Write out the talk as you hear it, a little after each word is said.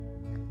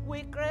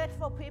We're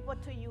grateful people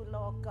to you,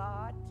 Lord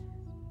God.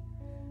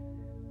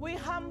 We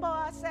humble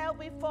ourselves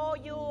before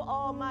you,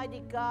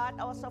 Almighty God,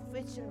 all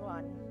sufficient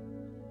one.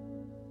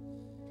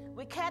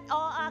 We cast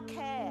all our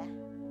care.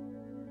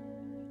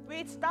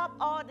 We stop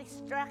all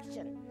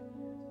distraction.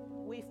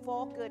 We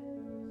focus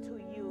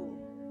to you.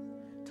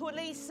 To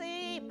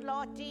receive,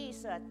 Lord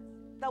Jesus,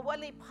 the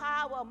very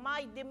power,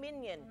 my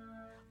dominion,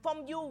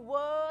 from your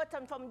word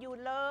and from your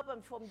love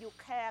and from your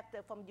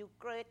character, from your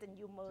grace and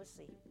your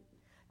mercy.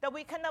 That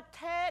we can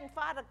obtain,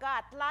 Father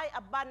God, life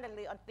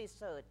abundantly on this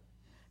earth.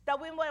 That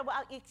we will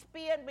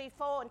experience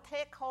before and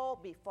take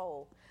hold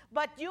before.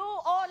 But you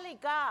only,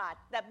 God,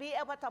 that be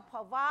able to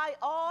provide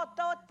all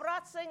those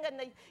blessings and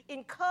the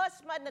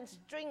encouragement and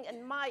strength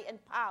and might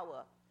and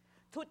power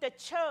to the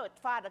church,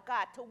 Father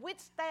God, to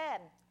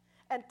withstand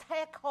and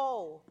take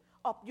hold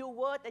of your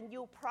word and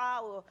your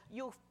power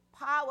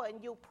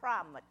and your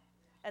promise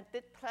and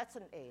this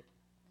present age.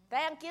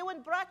 Thank you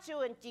and bless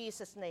you in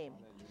Jesus' name.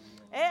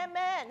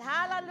 Amen.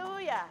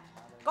 Hallelujah.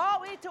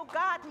 Glory to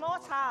God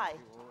Most High.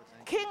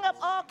 King of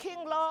all king,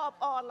 Lord of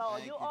all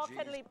Lord. You all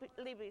can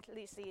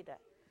receive that.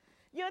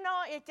 You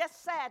know, it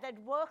just sad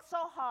that worked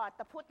so hard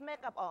to put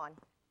makeup on.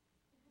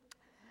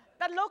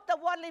 That looked the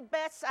only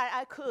best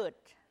I could.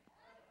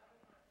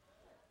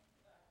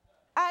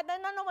 I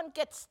don't know when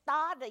get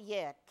started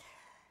yet.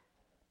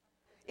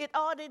 It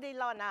already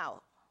run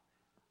out.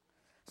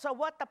 So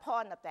what the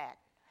point of that?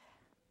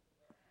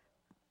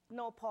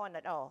 No point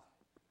at all.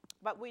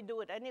 But we do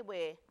it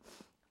anyway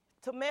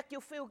to make you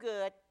feel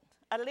good.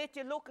 At least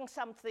you're looking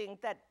something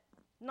that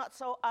not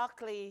so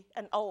ugly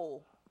and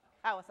old.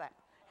 How was that?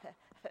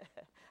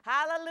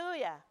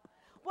 Hallelujah.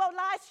 Well,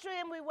 live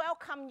stream, we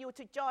welcome you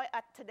to join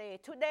us today.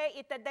 Today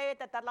is the day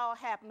that the Lord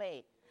has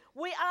made.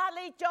 We are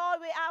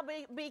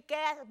rejoiced,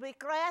 we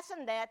glad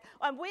in that,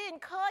 and we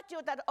encourage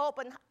you to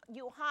open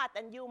your heart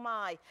and your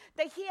mind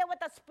to hear what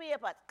the Spirit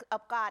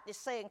of God is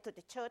saying to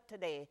the church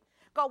today.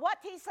 Because what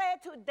He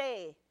said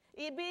today,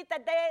 it be the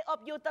day of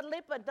your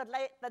deliverance,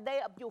 the day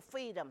of your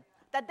freedom,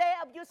 the day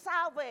of your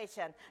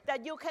salvation,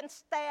 that you can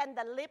stand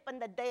and live in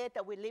the day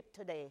that we live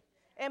today.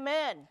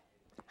 Amen.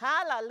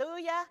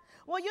 Hallelujah.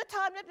 Well, you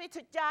turn with me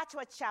to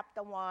Joshua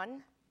chapter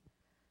 1.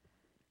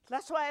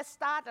 That's where I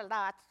started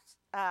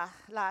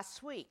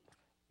last week.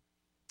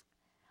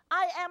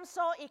 I am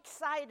so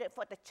excited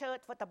for the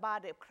church, for the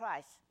body of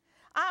Christ.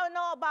 I don't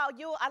know about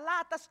you, a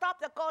lot of stuff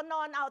that's going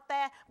on out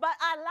there, but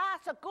a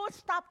lot of good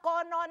stuff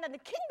going on in the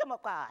kingdom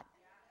of God.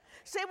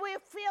 See, we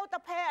feel to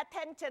pay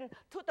attention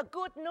to the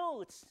good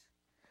news.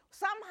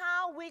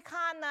 Somehow we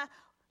kind of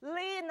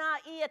lean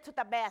our ear to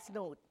the bad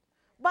news.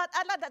 But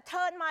I'd like to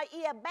turn my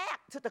ear back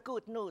to the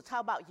good news.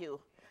 How about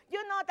you?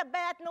 You know the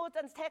bad news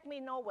doesn't take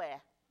me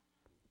nowhere.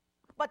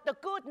 But the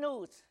good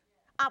news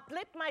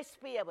uplift my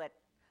spirit,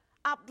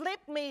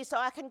 uplift me so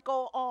I can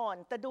go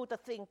on to do the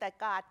thing that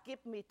God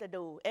give me to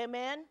do.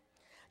 Amen?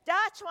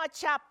 Joshua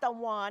chapter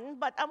 1,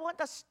 but I want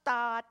to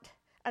start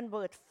in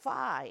verse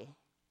 5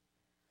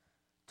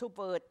 to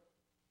verse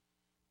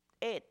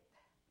 8.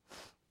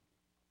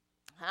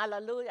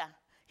 Hallelujah.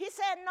 He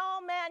said,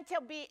 no man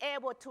shall be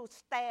able to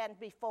stand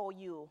before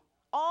you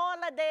all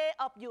the day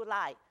of your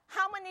life.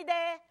 How many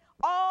days?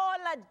 All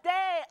the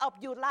day of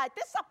your life.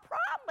 This is a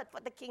promise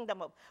for the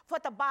kingdom for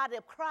the body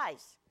of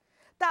Christ.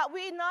 That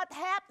we not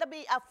have to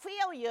be a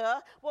failure,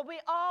 but we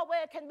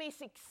always can be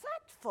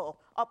successful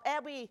of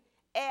every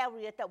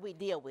area that we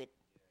deal with.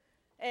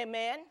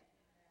 Amen.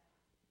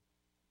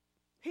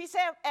 He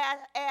said,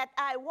 as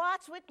I was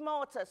with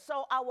Moses,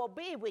 so I will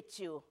be with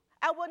you.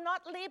 I will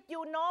not leave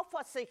you nor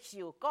forsake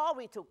you.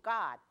 Glory to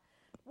God.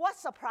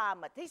 What's the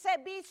promise? He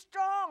said, be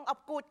strong of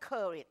good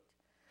courage.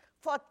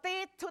 For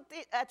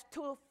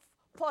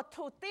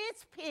to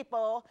these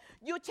people,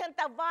 you shall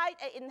divide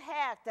and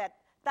inherit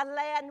the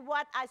land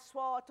what I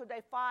swore to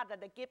their father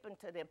to give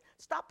unto them.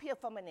 Stop here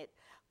for a minute.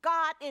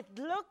 God is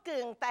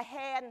looking to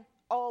hand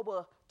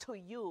over to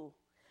you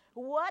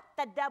what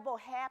the devil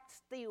has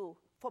steal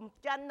from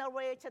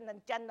generation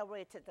and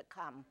generation to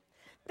come.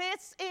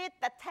 This is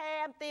the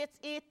time, this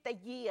is the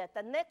year.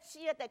 The next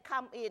year they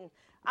come in.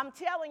 I'm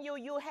telling you,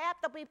 you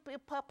have to be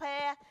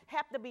prepared,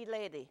 have to be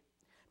ready.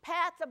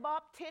 Pastor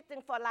Bob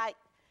teaching for like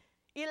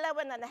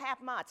 11 and a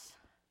half months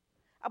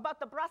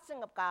about the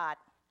blessing of God,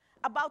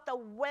 about the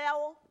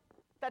will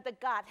that the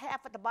God has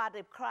for the body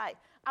of Christ,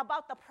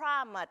 about the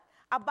promise,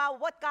 about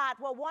what God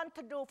will want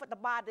to do for the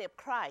body of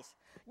Christ.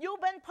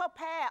 You've been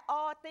prepared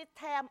all this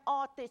time,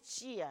 all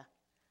this year.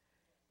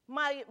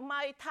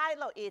 My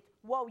title is,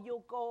 will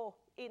you go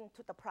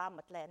into the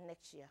promised land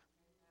next year?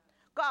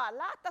 God, a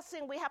lot of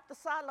things we have to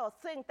follow,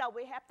 things that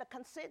we have to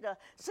consider,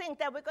 things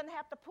that we're going to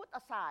have to put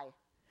aside,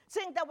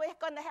 things that we're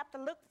going to have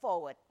to look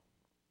forward.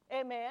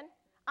 Amen.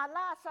 A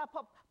lot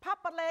of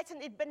population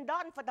has been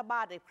done for the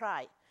body of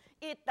Christ.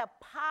 It's the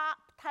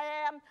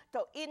time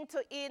to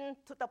enter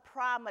into the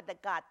promise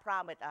that God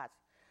promised us.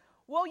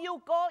 Will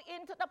you go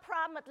into the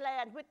promised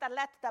land with the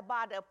rest of the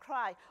body of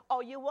Christ,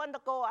 or you want to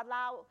go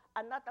allow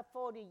another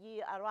 40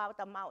 years around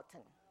the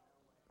mountain?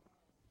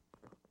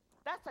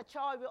 That's a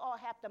choice we all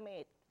have to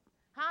make.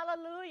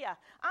 Hallelujah.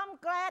 I'm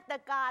glad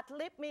that God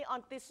left me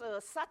on this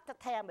earth such a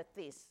time as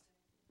this.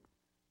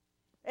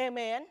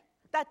 Amen.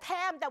 The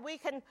time that we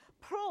can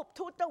prove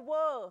to the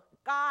world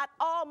God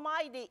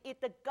Almighty is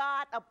the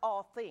God of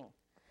all things,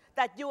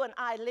 that you and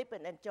I live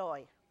and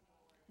enjoy.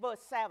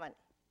 Verse 7.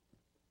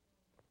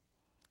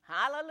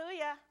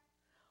 Hallelujah.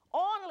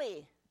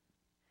 Only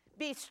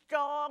be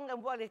strong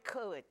and very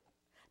courage,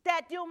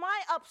 that you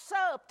might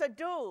observe to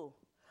do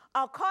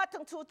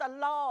according to the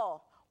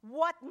law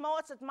what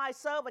Moses my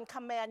servant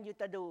command you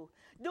to do.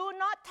 Do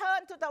not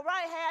turn to the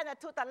right hand or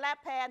to the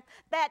left hand,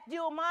 that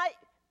you might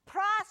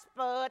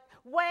prosper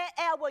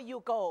wherever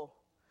you go.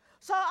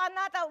 So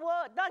another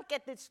word, don't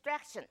get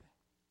distraction.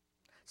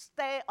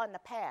 Stay on the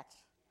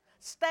path.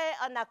 Stay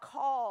on the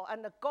call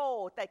and the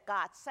goal that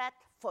God set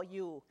for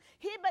you.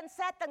 He's been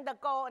setting the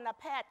goal and the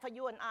path for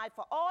you and I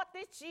for all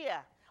this year,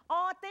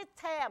 all this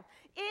time.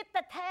 It's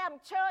the time,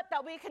 church,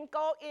 that we can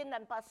go in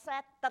and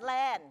possess the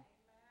land.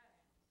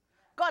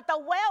 God, the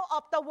wealth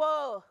of the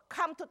world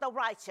come to the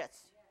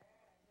righteous.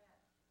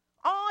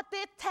 All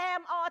this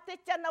time, all this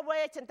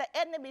generation, the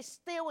enemy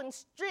steal and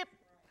strip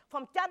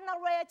from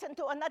generation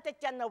to another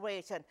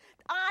generation.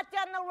 Our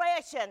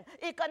generation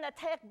is going to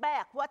take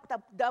back what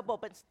the devil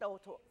been stole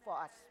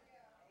for us.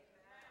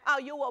 Oh,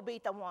 you will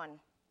be the one.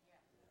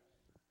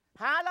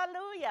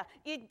 Hallelujah.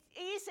 It's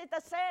easy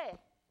to say,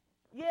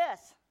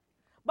 yes.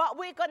 But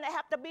we're going to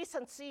have to be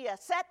sincere.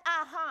 Set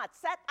our heart,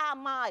 set our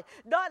mind.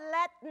 Don't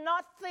let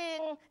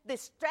nothing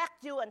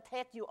distract you and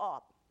take you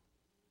off.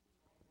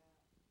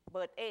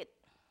 Verse 8,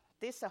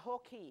 this is the whole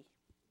key.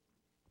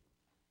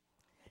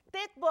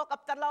 This book of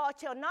the law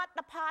shall not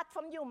depart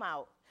from your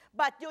mouth,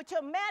 but you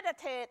shall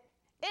meditate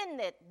in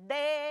it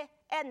day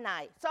and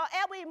night. So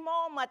every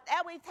moment,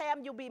 every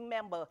time you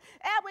remember,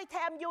 every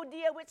time you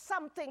deal with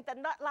something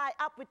that not line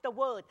up with the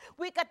word,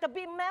 we got to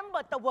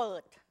remember the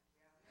word.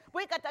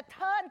 We got to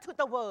turn to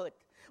the word.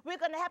 We're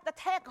going to have to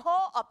take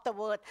hold of the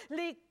word,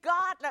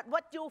 regardless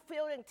what you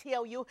feel and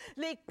tell you,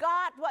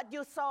 regardless what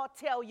you saw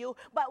tell you,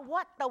 but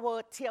what the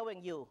word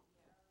telling you.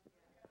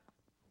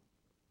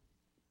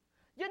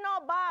 You know,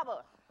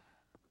 Bible,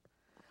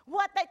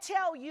 what they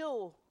tell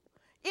you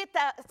is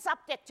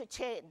subject to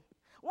change.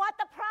 What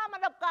the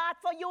promise of God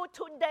for you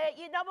today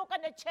is never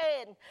going to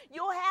change.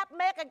 You have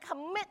made a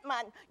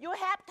commitment. You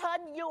have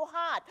turned your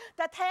heart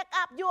to take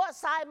up your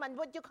assignment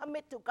when you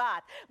commit to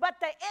God. But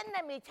the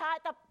enemy tried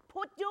to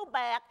put you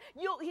back.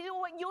 You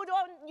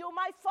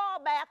might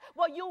fall back,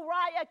 but you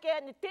rise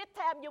again. This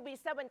time you'll be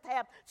 7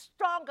 times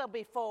stronger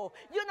before.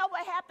 You know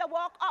what have to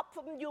walk up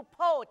from your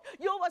post.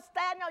 You will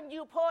stand on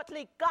your post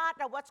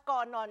regardless of what's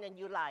going on in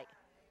your life.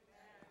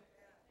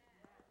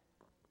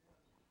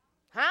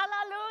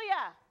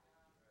 Hallelujah.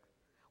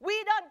 We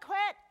don't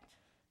quit.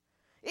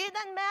 It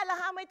doesn't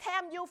matter how many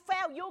times you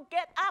fail, you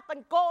get up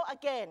and go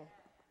again.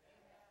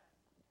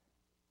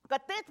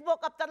 But this book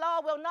of the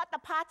law will not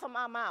depart from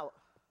our mouth.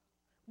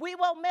 We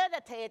will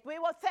meditate, we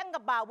will think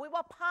about, we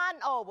will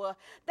ponder over,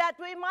 that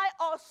we might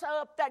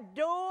also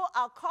do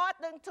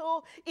according to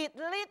it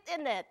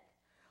written in it.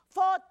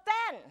 For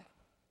then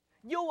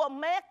you will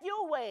make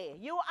your way.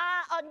 You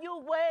are on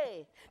your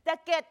way to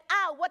get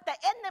out what the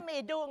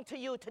enemy is doing to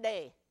you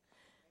today.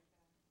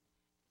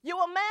 You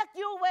will make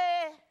your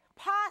way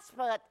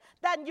prospered,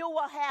 then you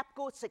will have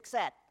good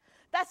success.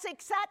 The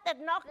success is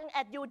knocking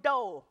at your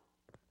door.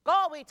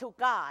 Glory to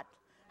God.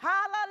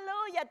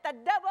 Hallelujah. The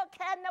devil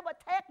can never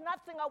take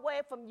nothing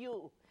away from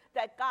you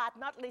that God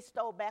not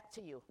restore back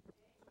to you.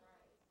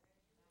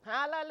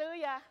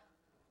 Hallelujah.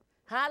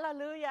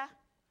 Hallelujah.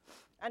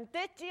 And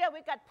this year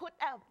we got put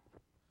out.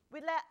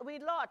 We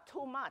lost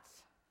too much.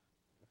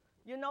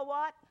 You know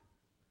what?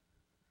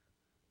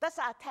 That's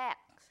our attack.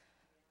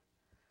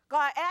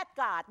 God asked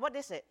God, what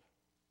is it?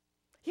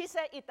 He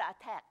said it's an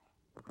attack.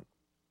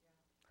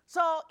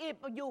 So if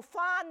you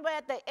find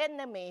where the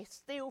enemy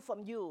steals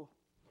from you,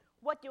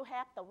 what you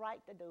have the right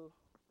to do?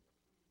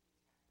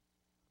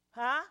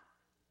 Huh?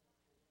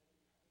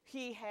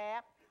 He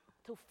have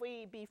to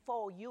flee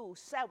before you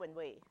 7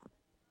 ways.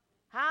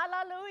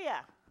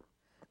 Hallelujah.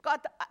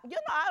 God, you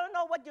know, I don't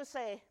know what you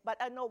say, but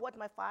I know what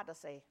my father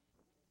say.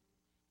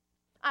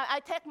 I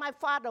take my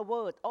father's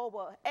word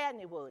over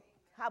any word.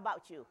 How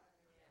about you?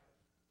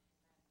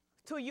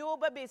 To you,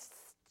 maybe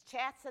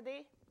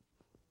chastity,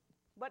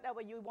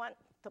 whatever you want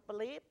to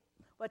believe.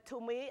 But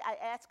to me, I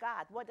ask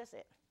God, what is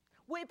it?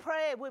 We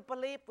pray, we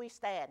believe, we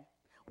stand.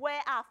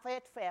 Where our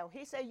faith fail.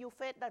 He said, your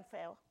faith don't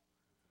fail.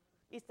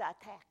 It's the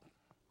attack.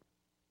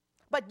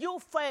 But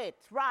your faith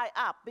rise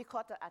up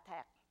because of the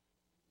attack.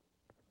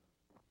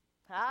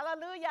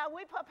 Hallelujah.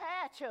 We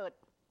prepare, church.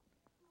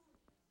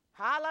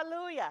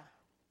 Hallelujah.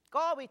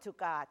 Glory to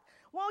God.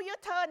 Will you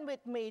turn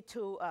with me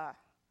to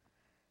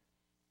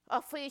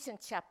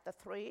Ephesians chapter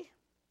 3,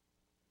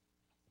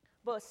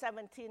 verse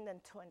 17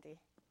 and 20.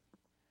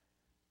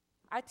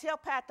 I tell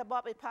Pastor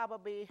Bob it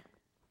probably,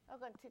 I'm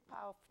going to take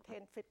about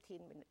 10, 15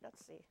 minutes.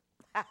 Let's see.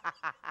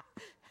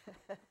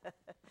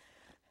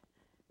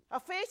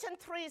 Ephesians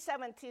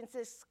 3:17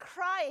 says,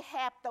 Christ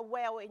hath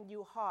dwell in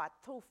your heart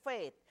through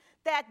faith,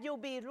 that you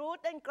be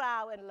rooted and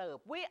grounded in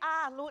love. We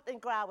are rooted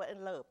and grounded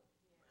in love.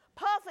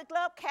 Perfect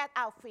love cast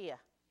out fear.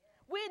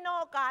 We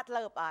know God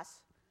loves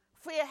us.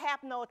 Fear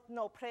have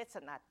no place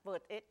in us.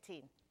 Verse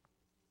 18.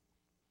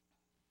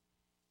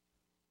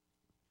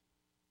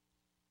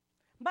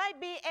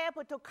 Might be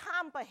able to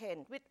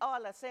comprehend with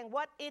all the saying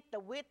what is the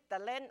width, the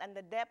length, and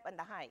the depth, and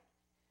the height.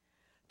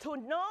 To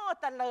know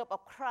the love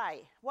of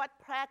Christ, what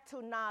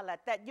practical knowledge,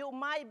 that you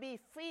might be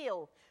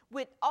filled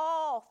with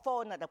all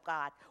fullness of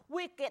God.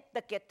 We get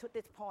to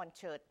this point,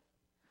 church.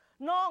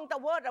 Knowing the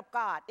word of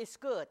God is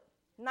good.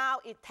 Now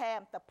it's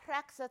time to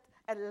practice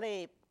and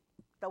live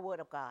the word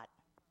of God.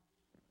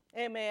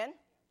 Amen.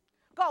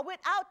 Because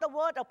without the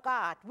word of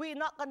God, we're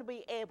not going to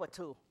be able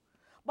to.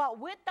 But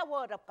with the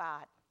word of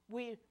God,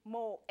 we're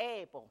more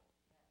able.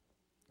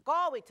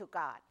 Glory to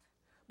God.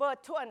 Verse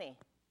 20.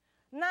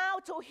 Now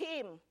to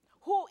him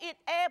who is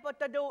able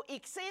to do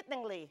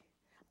exceedingly,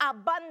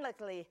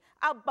 abundantly,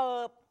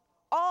 above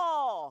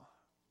all.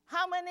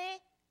 How many?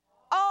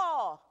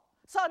 All.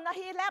 So now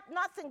he left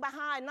nothing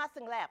behind,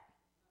 nothing left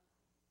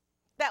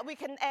that we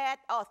can add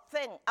or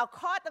think,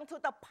 according to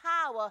the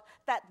power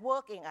that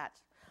works in us.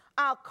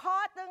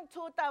 According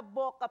to the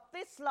book of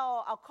this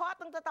law,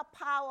 according to the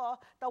power,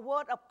 the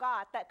word of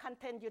God that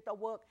continues to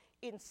work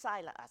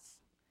inside of us.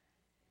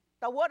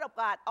 The word of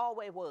God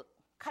always works,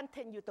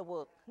 continue to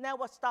work,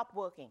 never stop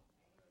working.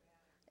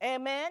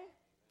 Amen?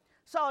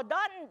 So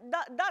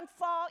don't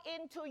fall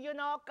into,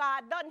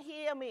 God don't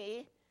hear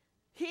me.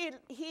 He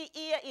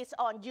ear is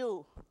on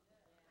you.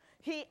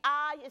 He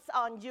eye is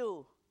on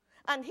you.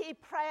 And he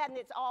plan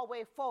is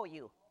always for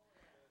you.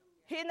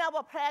 He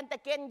never planned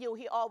against you.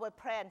 He always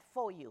planned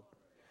for you.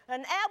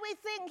 And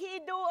everything he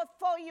do it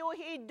for you,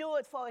 he do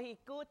it for his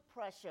good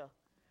pleasure.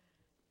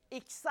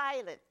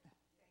 Excited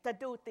to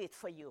do this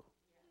for you.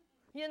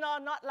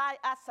 Not like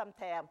us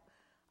sometimes.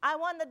 I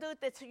want to do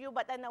this to you,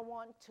 but then I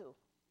want to.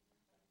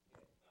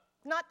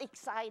 Not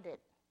excited.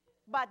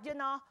 But,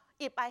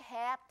 if I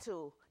have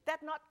to,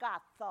 that's not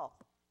God's thought.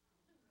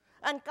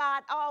 And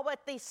God always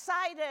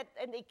decided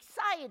and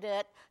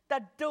excited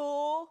to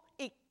do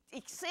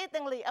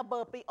exceedingly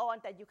above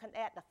beyond that you can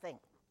add a thing.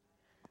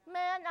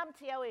 Man, I'm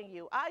telling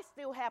you, I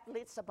still have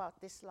lists about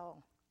this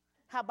long.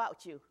 How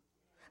about you?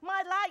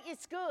 My life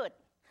is good.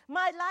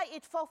 My life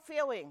is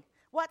fulfilling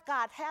what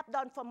God has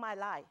done for my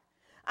life.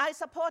 I'm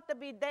supposed to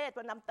be dead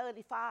when I'm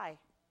 35.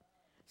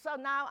 So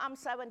now I'm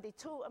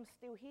 72, I'm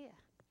still here.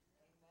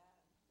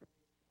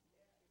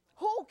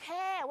 Who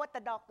cares what the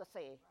doctor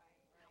says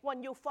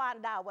when you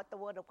find out what the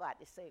word of God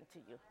is saying to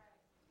you?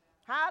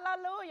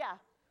 Hallelujah.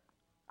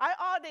 I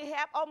already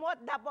have almost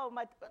double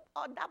my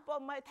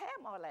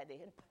time already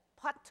in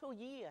part 2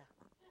 years.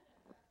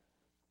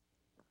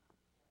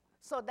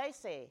 So they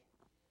say,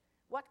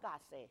 what God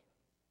say?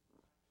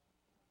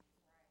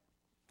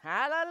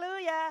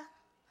 Hallelujah.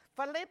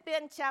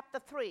 Philippians chapter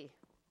 3,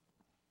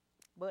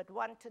 verse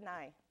 1 to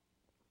 9.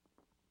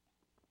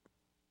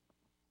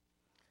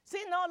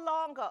 See, no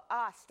longer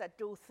us that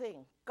do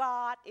things.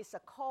 God is a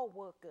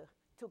co-worker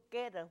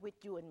together with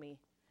you and me.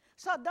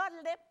 So don't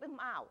leave him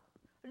out.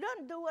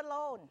 Don't do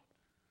alone.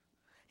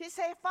 He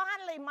said,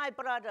 finally, my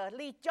brother,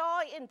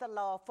 rejoice in the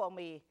Lord for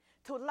me,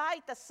 to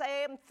like the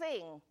same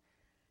thing.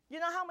 You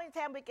know how many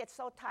times we get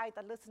so tired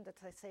to listen to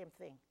the same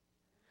thing?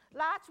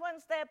 Last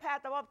Wednesday,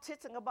 Pastor was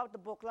teaching about the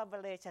book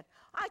Revelation.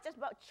 I just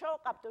about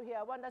choked up to here.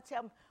 I want to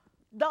tell him,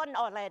 done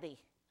already.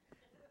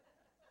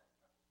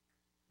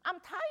 I'm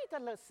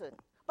tired to listen.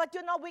 But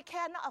we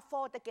cannot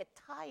afford to get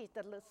tired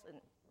to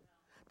listen.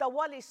 The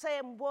only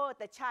same word,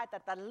 the child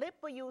that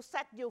deliver you,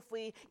 set you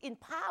free,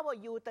 empower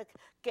you to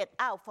get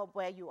out from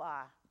where you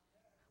are.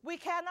 We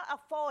cannot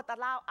afford to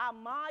allow our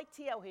mind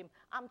tell him,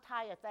 I'm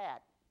tired of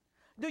that.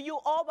 Do you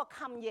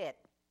overcome yet?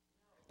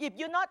 If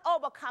you're not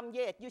overcome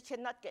yet, you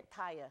should not get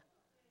tired.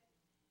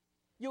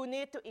 You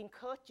need to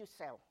encourage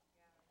yourself.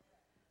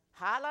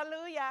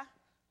 Hallelujah.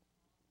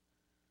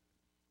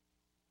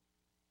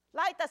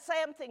 Like the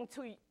same thing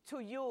to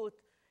you.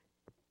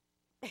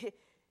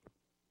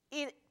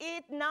 It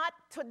is not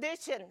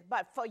tradition,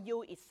 but for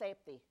you it's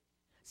safety.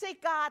 See,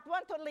 God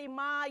wants to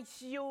remind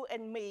you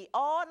and me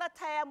all the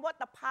time what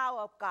the power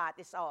of God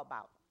is all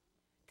about.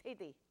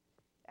 Tiddy,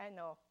 I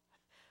know.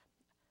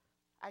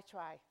 I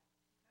try.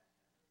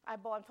 I'm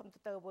born from the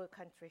third world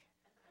country.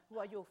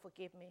 Will you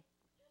forgive me?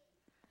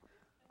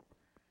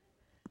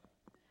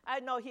 I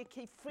know he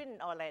keeps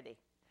friend already.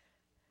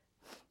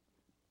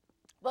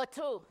 But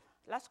 2,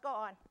 let's go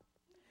on.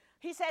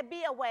 He said,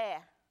 be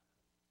aware.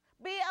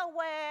 Be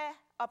aware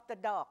of the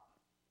dog.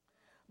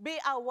 Be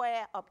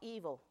aware of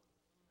evil.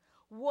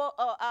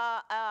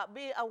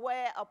 Be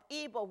aware of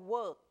evil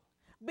work.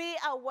 Be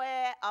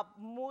aware of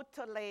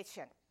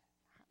mutilation.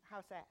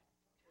 How's that?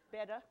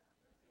 Better?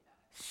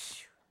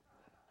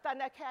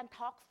 Then I can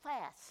talk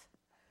fast.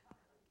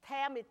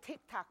 Tell me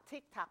tick-tock,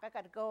 tick-tock, I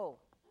got to go.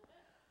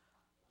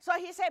 So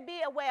he said,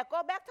 be aware.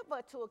 Go back to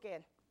verse 2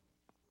 again.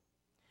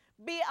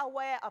 Be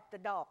aware of the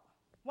dog.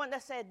 When I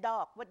say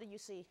dog, what do you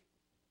see?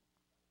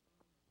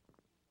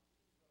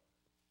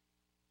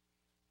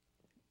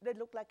 They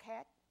look like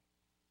cat?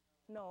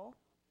 No.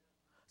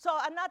 So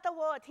another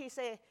word, he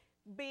said,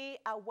 be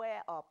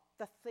aware of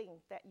the thing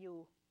that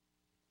you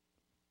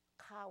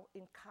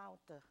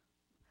encounter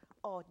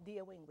or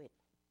dealing with.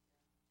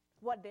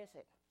 What is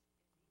it?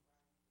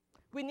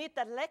 We need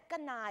to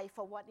recognize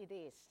for what it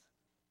is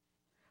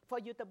for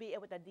you to be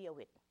able to deal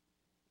with.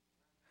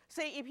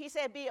 See, if he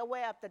said be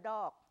aware of the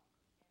dog,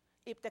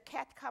 if the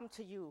cat comes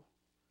to you,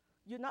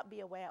 you not be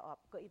aware of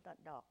because it's not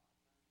dog.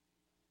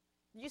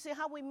 You see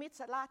how we miss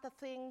a lot of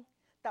things,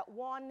 that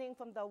warning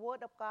from the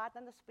Word of God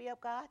and the Spirit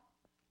of God?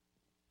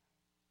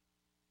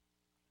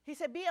 He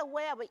said, be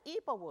aware of the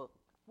evil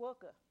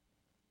worker.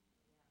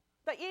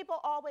 The evil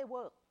always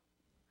work.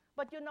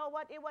 But you know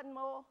what? Even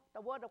more,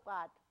 the Word of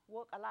God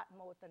work a lot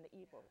more than the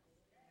evil.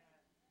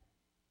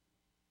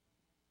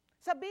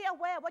 So be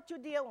aware what you're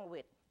dealing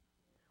with.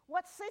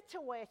 What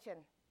situation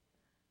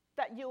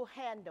that you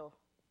handle.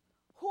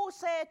 Who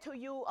said to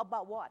you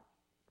about what?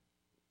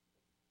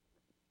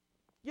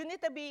 You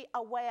need to be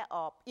aware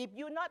of. If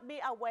you not be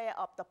aware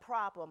of the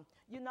problem,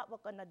 you're not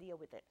going to deal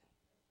with it.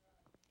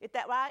 Is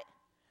that right?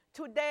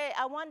 Today,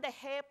 I want to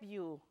help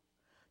you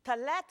to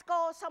let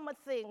go of some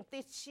things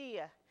this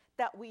year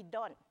that we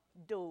don't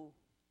do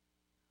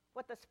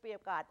what the Spirit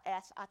of God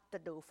asked us to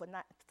do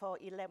for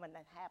 11 and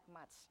a half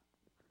months.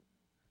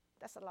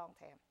 That's a long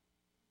time.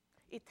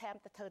 It's time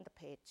to turn the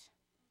page.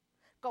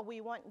 Because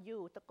we want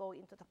you to go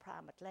into the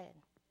promised land.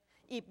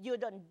 If you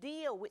don't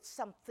deal with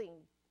something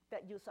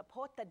that you're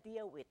supposed to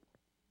deal with,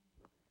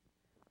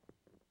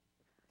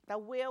 the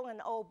will and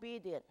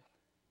obedient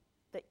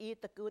to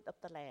eat the good of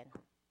the land.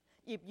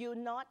 If you're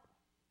not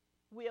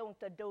willing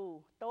to do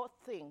those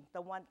things,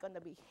 the one going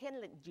to be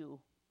hindering you,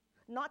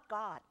 not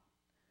God.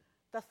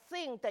 The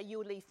thing that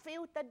you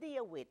refuse to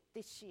deal with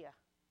this year,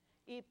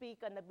 it be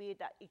going to be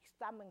the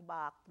stumbling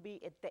block, be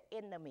it the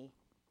enemy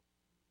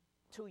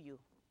to you.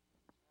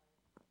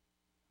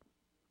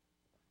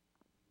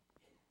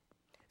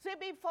 See,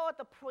 before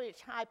the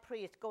high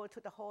priest go to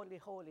the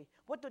holy,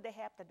 what do they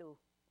have to do?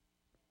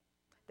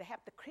 They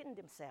have to clean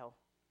themselves.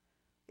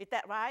 Is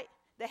that right?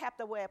 They have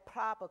to wear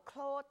proper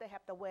clothes. They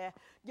have to wear,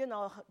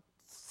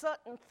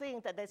 certain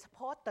things that they're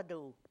supposed to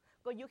do.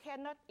 Because you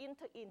cannot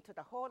enter into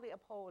the Holy of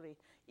Holies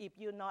if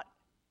you're not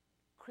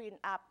clean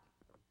up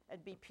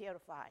and be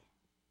purified.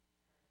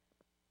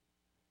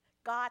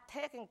 God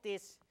taking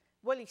this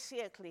very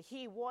seriously.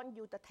 He wants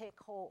you to take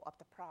hold of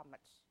the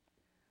promise.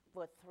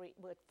 Verse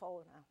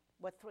 4 now.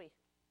 Verse 3.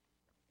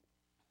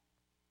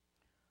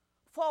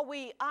 For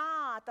we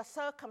are the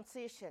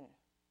circumcision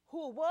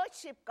who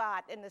worship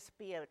God in the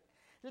Spirit,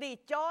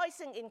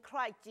 rejoicing in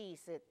Christ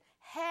Jesus,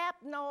 have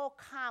no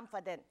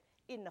confidence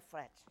in the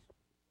flesh.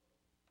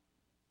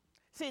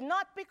 See,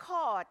 not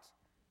because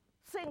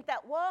things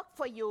that worked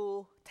for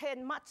you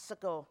 10 months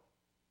ago,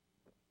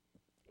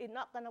 it's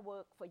not going to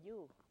work for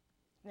you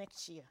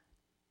next year.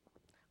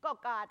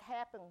 God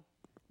having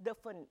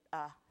different,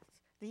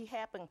 he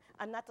having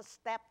another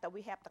step that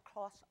we have to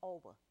cross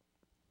over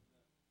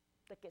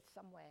to get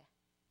somewhere.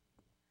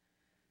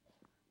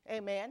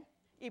 Amen.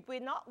 If we're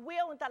not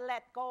willing to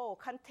let go,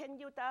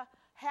 continue to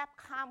have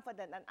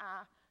confidence in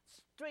our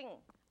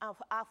strength of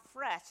our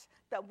flesh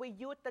that we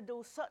use to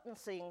do certain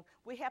things,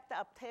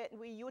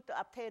 we use to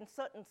obtain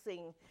certain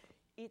things,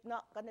 it's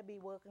not going to be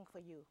working for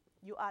you.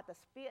 You are the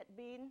spirit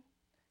being,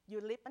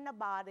 you live in the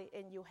body,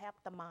 and you have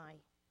the mind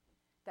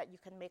that you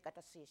can make a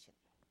decision.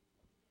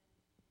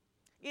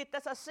 It's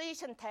a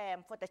decision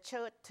time for the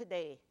church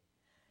today.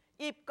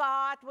 If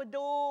God will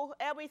do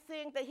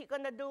everything that He's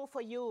going to do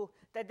for you,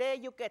 the day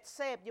you get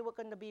saved, you are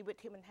going to be with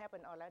Him in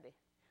heaven already.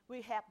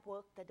 We have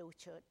work to do,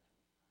 church.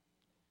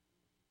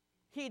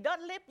 He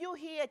don't leave you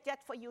here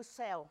just for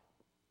yourself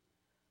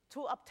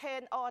to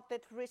obtain all the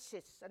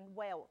riches and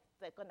wealth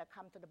that's going to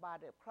come to the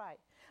body of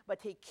Christ.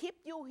 But He keep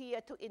you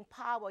here to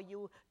empower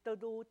you to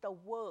do the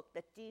work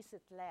that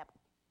Jesus left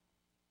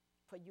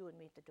for you and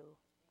me to do.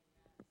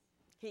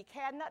 He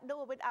cannot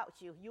do it without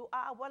you. You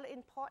are very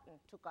important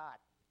to God.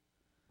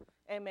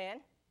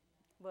 Amen.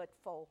 Verse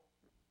 4.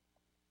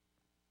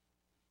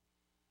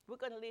 We're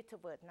going to read to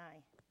verse 9.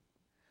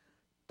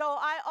 Though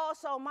I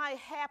also might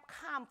have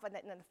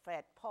confidence in the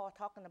faith, Paul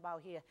talking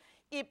about here.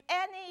 If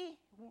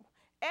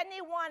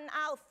anyone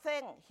else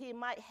think he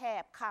might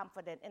have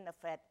confidence in the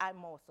faith,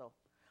 I'm also.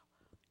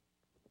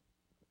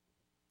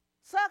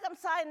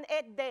 Circumcised in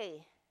 8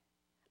 days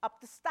of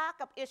the stock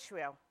of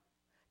Israel,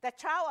 the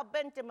child of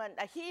Benjamin,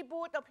 a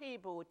Hebrew of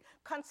Hebrews,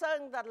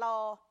 concerning the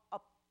law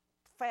of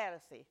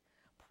Pharisee.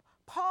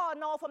 Paul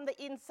knows from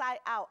the inside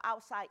out,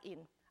 outside in,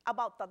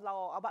 about the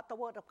law, about the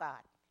word of God.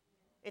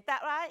 Is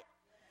that right?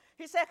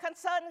 He said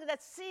concerning the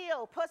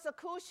seal,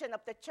 persecution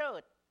of the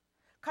church,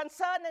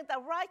 concerning the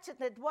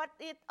righteousness, what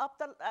is of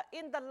the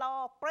in the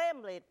law,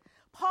 blameless.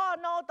 Paul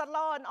knows the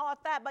law and all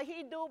that, but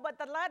he do but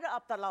the letter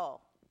of the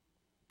law.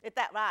 Is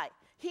that right?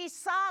 He's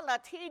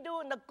solid. He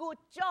doing a good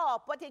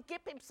job, what he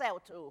give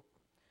himself to.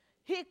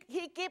 He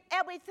give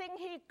everything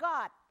he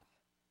got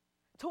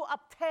to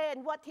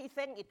obtain what he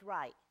think is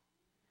right,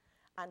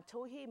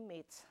 until he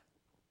meets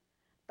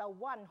the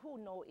one who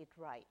know it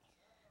right.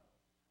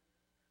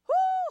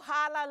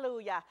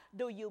 hallelujah.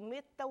 Do you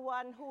meet the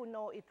one who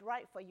know it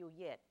right for you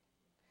yet?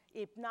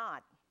 If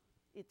not,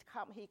 he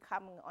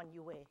coming on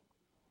your way.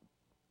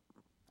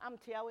 I'm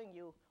telling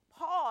you,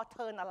 Paul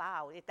turned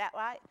around, is that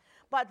right?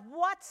 But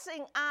what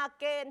thing are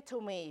gain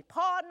to me?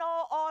 Paul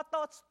know all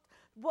those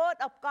word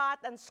of God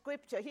and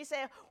scripture. He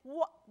said,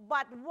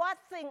 but what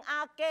thing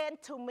are gain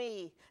to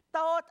me?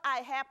 Thought I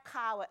have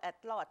covered at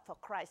Lord for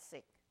Christ's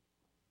sake.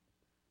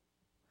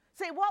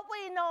 See, what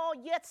we know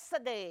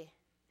yesterday,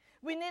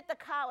 we need to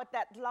cover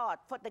that Lord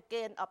for the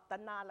gain of the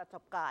knowledge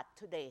of God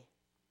today.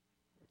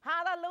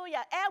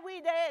 Hallelujah.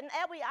 Every day and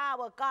every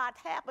hour, God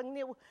have a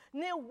new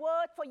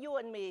word for you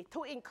and me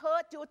to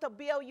encourage you, to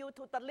build you,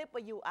 to deliver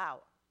you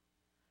out.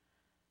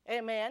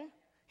 Amen.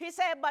 He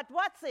said, but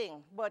what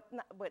thing? But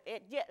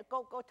it, yet,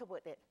 go to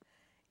word it.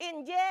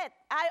 In yet,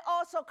 I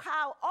also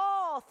count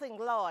all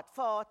things, Lord,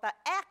 for the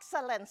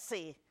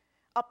excellency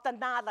of the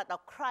knowledge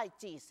of Christ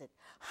Jesus.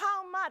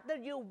 How much do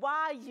you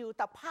value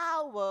the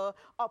power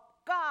of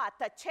God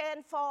to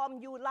transform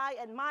your life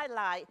and my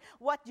life,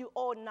 what you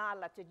own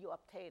knowledge that you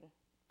obtain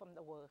from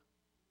the word?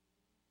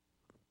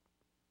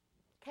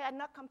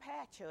 Cannot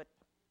compare, church.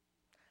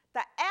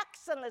 The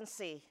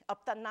excellency of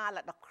the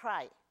knowledge of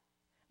Christ,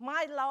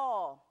 my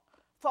Lord,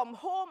 from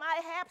whom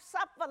I have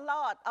suffered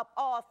Lord of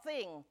all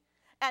things,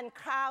 and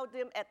count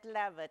them at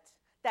leverage,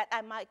 that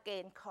I might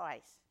gain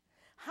Christ.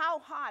 How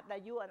hard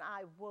that you and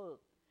I work,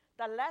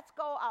 that let's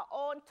go our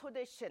own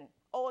tradition,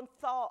 own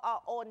thought,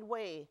 our own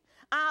way,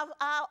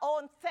 our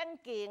own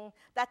thinking,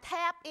 that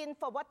tap in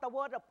for what the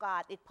Word of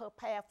God is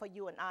prepared for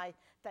you and I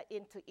to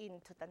enter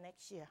into the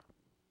next year.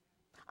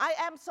 I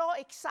am so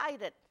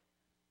excited.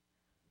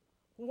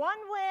 One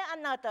way or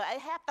another, I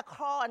have to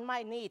crawl on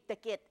my knees to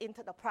get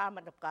into the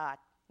promise of God.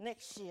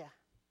 Next year,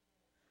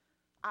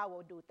 I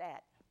will do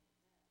that.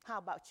 How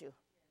about you?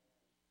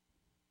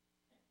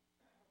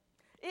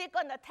 It's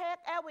going to take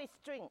every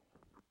strength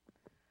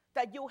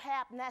that you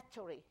have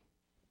naturally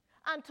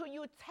until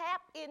you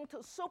tap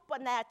into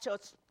supernatural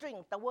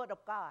strength, the Word of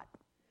God,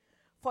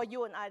 for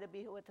you and I to be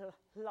able to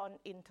run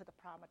into the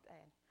promised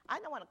land. I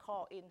don't want to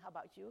call in. How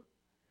about you?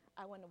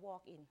 I want to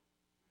walk in.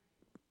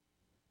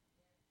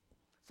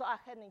 So I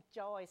can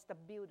enjoy the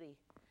beauty.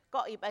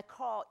 God, if I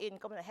crawl in, I'm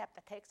going to have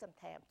to take some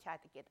time, try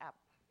to get up.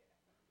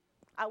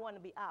 I want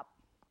to be up.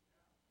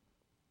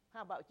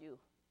 How about you?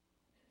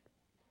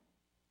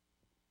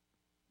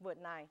 Verse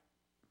 9.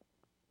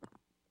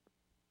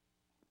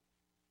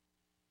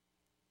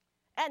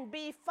 And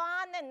be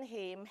found in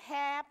him,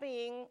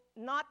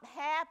 not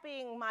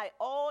having my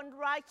own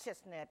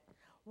righteousness,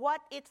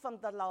 what is from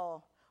the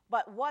law,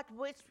 but what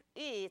which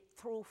is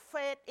through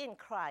faith in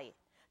Christ.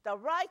 The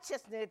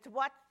righteousness,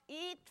 what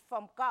is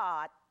from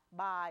God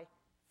by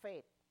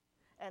faith.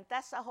 And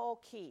that's the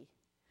whole key.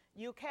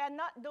 You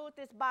cannot do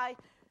this by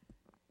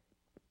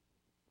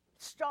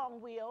strong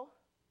will.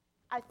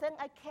 I think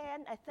I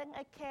can, I think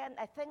I can,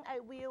 I think I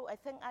will, I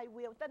think I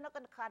will. They're not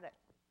going to cut it.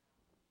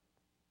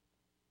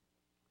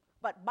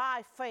 But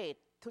by faith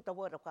to the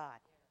Word of God.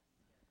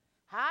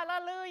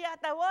 Hallelujah.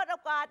 The Word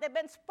of God, they've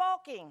been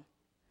spoken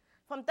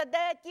from the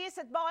day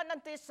Jesus born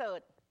on this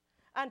earth.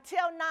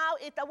 Until now,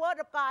 if the Word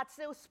of God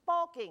still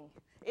spoken,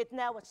 it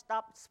never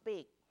stopped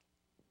speak.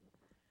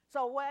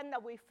 So when do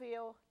we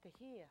feel to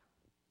hear?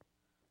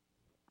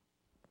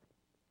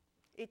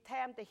 It's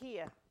time to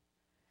hear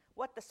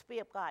what the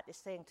Spirit of God is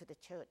saying to the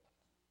church.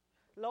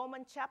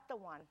 Romans chapter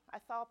 1. I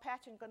thought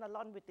Passion going to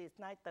learn with this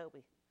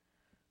 9:30.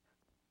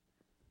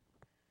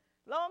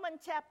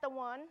 Romans chapter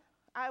 1,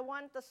 I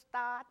want to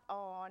start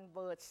on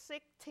verse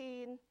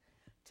 16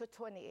 to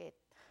 28.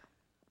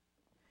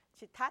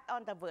 She touched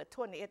on the verse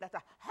 28. I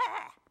thought,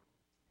 ha!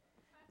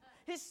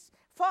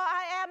 For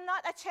I am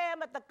not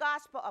ashamed of the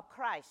gospel of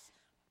Christ,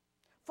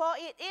 for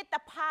it is the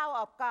power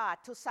of God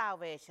to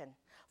salvation.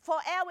 For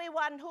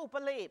everyone who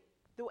believes,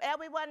 do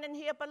everyone in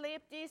here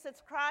believe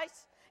Jesus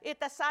Christ is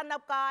the Son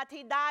of God?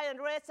 He died and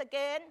raised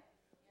again.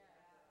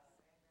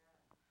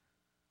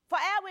 For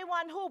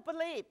everyone who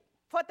believes,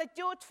 for the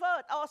Jews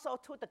first, also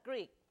to the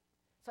Greek.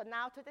 So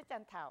now to the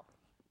Gentile.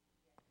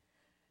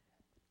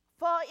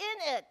 For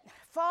in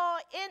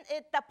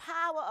it the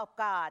power of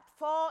God,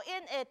 for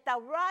in it the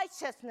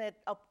righteousness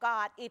of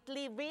God is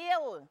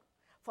revealed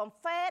from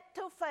faith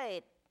to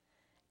faith.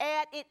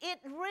 And it is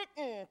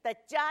written, the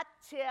just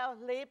shall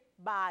live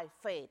by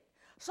faith.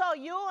 So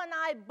you and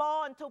I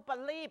born to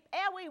believe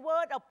every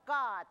word of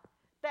God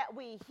that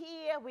we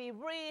hear, we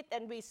read,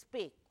 and we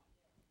speak.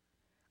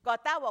 God,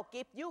 that will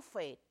give you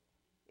faith.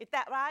 Is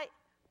that right?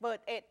 Verse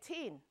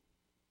 18.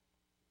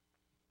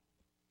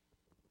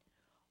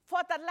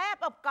 For the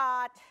love of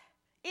God,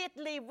 it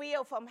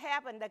revealed from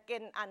heaven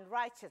against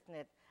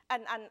unrighteousness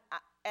and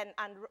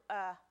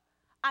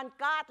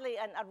ungodly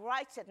and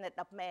unrighteousness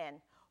of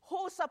man,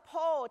 who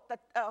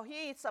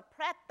he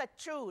suppressed the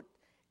truth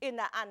in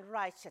the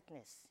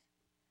unrighteousness.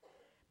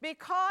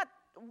 Because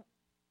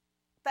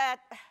that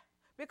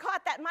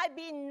might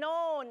be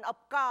known of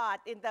God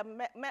in the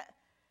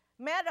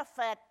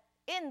manifest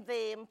in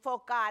them, for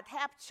God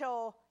hath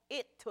shown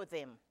it to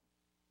them.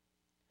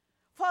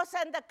 For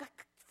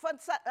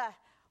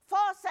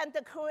First, and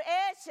the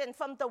creation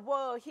from the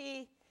world,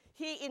 he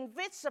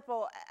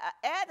invisible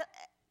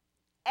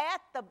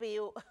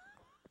attribute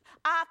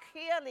are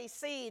clearly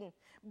seen,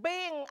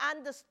 being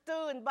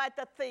understood by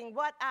the thing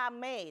what are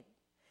made.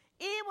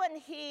 Even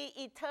he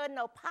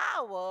eternal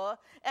power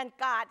and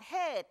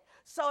Godhead,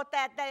 so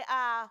that they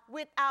are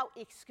without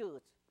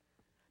excuse.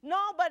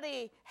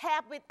 Nobody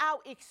have without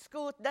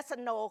excuse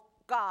doesn't know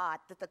God,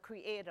 the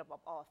creator of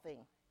all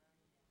things.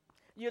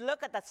 You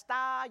look at the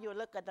star, you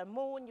look at the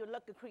moon, you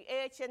look at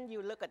creation,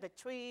 you look at the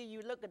tree,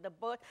 you look at the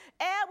bird.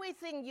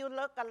 Everything you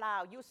look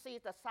around, you see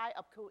the sign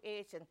of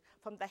creation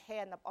from the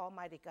hand of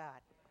Almighty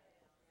God.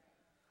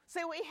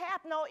 See, we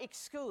have no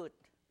excuse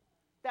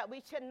that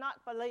we should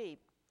not believe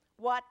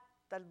what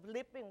the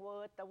living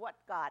word, what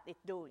God is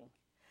doing.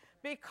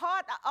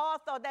 Because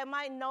although they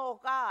might know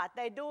God,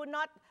 they do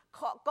not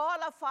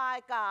glorify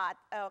God,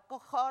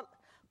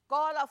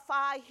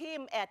 glorify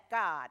Him as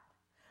God,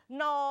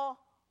 nor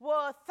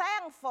were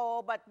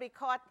thankful, but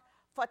because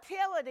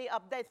fertility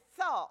of their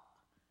thought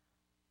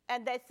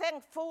and they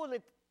think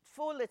foolish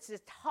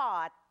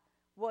heart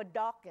were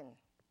darkened.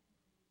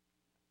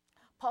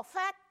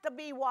 Profess to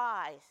be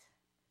wise,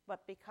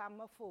 but become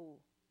a fool.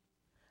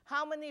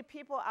 How many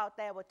people out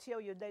there will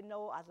tell you they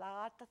know a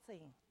lot of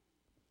things,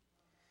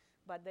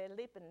 but they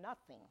live in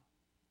nothing?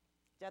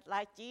 Just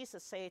like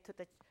Jesus said to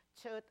the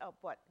church of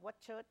what? What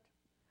church?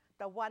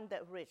 The one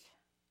that rich.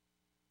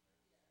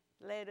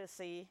 Later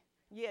see,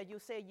 yeah, you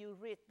say you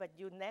rich, but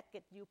you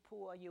naked, you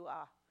poor, you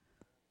are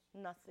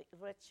nothing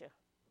richer.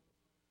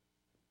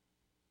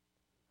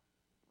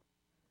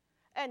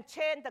 And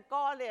change the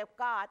glory of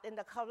God in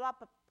the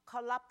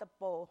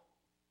corruptible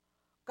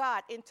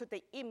God into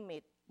the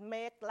image,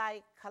 make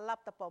like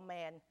corruptible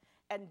man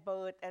and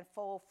bird and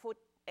four-foot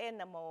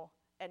animal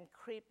and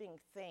creeping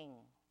thing.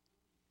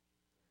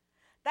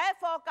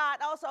 Therefore God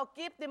also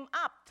gave them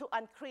up to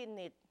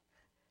uncleanness.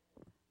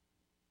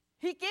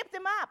 He gave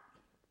them up.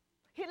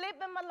 He left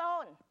them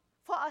alone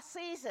for a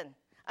season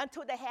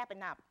until they have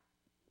enough.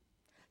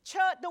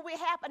 Church, do we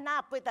have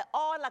enough with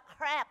all the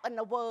crap in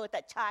the world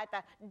that try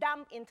to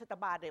dump into the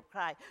body of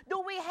Christ?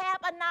 Do we have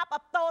enough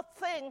of those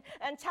things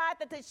and try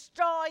to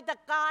destroy the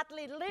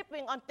godly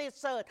living on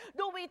this earth?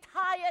 Do we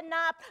tire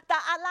enough to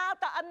allow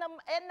the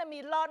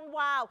enemy run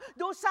wild?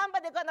 Do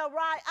somebody gonna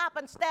rise up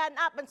and stand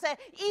up and say,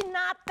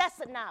 enough, that's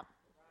enough?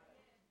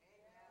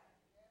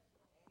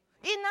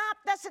 Enough,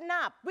 that's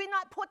enough. We're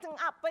not putting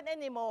up with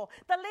anymore.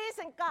 The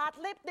reason God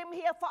left them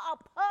here for a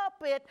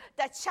purpose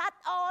that shut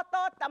all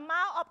the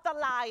mouth of the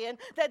lion,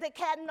 that they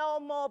can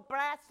no more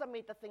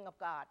blaspheme the thing of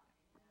God.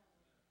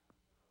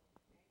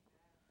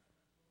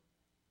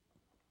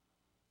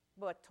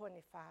 Verse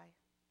 25.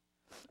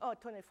 Oh,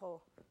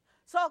 24.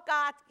 So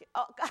God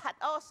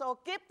also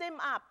gave them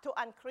up to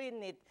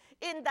uncleanness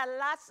in the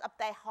lust of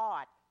their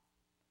heart,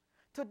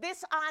 to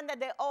dishonor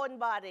their own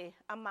body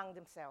among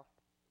themselves.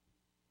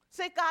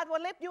 See, God will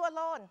leave you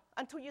alone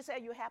until you say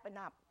you have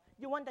enough.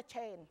 You want to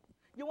change.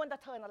 You want to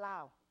turn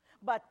around.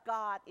 But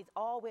God is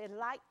always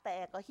like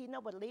that, because He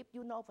never leave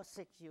you, nor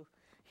forsake you.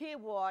 He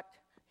watch,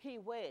 He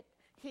wait,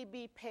 He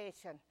be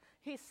patient.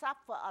 He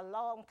suffer a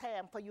long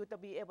time for you to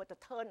be able to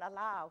turn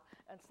around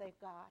and say,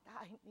 God,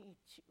 I need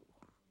you.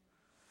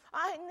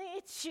 I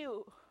need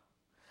you.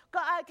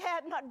 God, I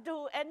cannot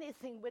do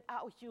anything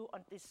without you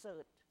on this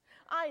earth.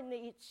 I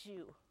need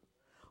you.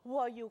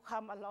 Will you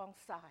come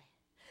alongside?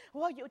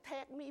 Will you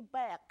take me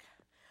back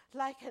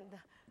like in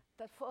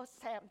the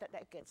first time that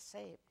I get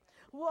saved?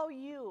 Will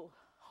you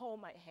hold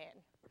my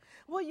hand?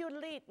 Will you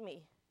lead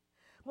me?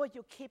 Will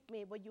you keep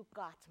me? Will you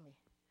guard me?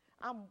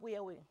 I'm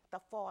willing to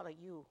follow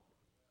you,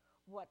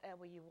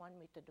 whatever you want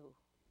me to do.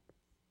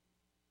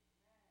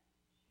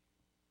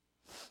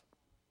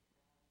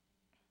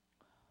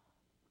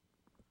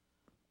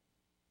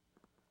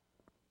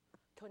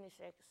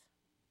 (26)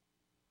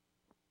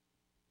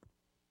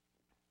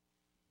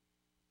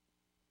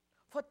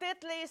 For this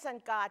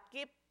reason, God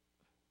gave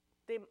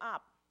them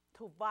up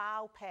to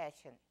vile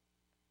passion.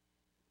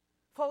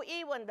 For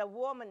even the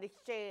woman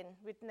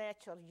exchanged with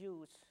natural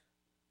use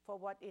for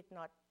what is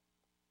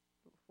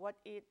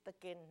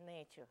against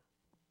nature.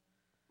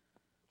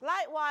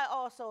 Likewise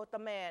also the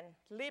man,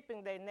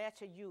 leaving their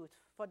natural youth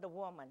for the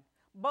woman,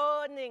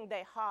 burning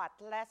their heart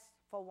less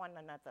for one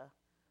another.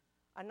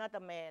 Another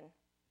man,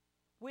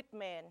 with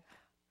man,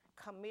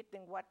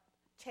 committing what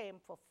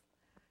shameful,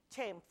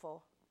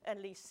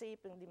 and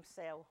receiving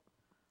themselves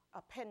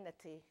a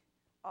penalty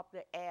of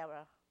the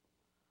error.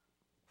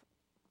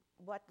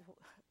 What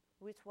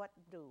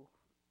do?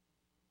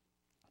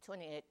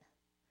 28.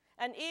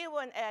 And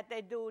even as they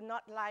do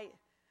not like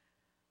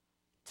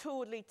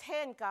to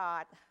retain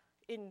God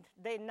in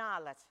their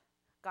knowledge,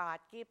 God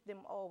give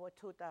them over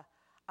to the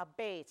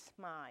abased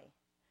mind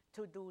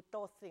to do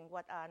those things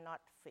what are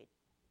not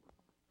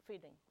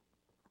fitting.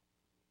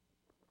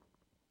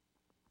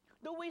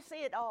 Do we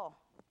see it all?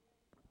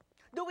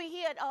 Do we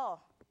hear it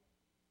all?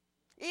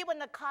 Even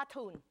the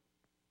cartoon.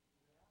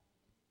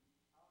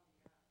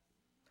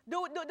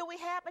 Do we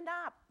have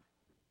enough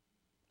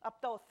of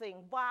those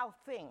things, wild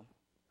things?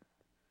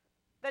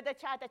 that they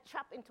try to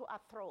chop into our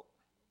throat.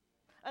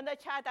 And they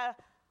try to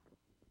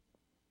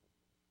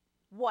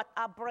what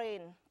our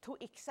brain to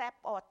accept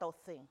all those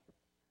things.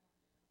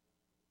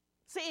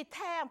 See, it's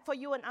time for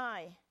you and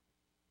I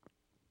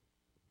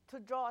to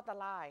draw the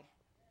line.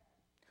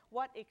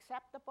 What is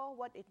acceptable,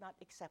 what is not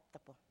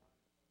acceptable.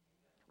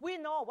 We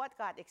know what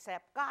God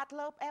accepts. God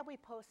loves every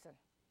person.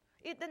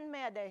 It doesn't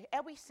matter,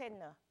 every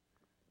sinner.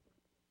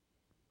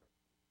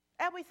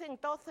 Everything,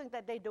 those things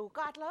that they do,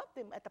 God loves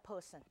them as a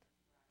person.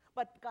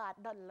 But God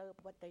doesn't love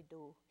what they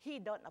do. He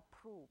doesn't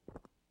approve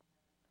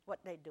what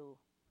they do.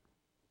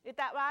 Is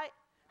that right?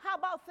 How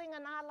about things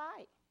in our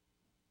life?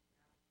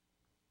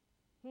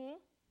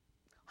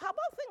 How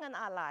about things in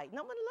our life?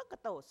 Nobody look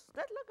at those.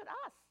 Let's look at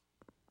us.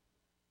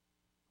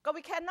 Because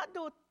we cannot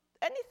do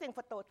anything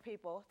for those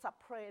people,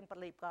 except pray and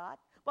believe God.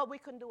 But we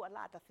can do a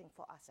lot of things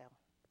for ourselves.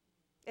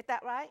 Is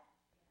that right?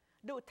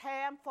 Do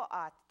time for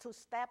us to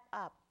step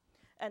up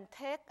and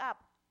take up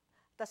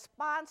the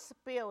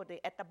responsibility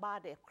at the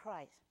body of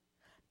Christ.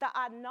 The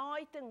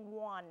anointing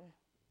one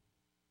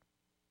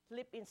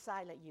live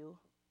inside of you.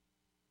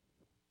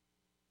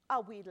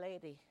 Are we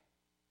ready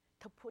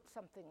to put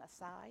something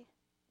aside?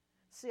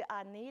 See,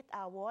 I need,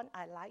 I want,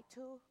 I like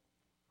to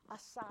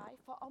aside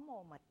for a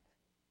moment.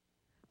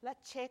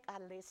 Let's check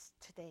our list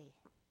today.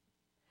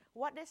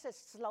 What is it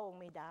slowing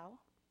me down?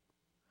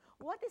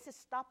 What is it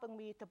stopping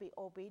me to be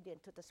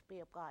obedient to the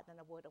Spirit of God and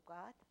the Word of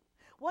God?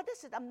 What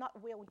is it I'm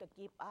not willing to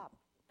give up?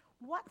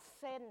 What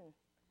sin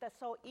that's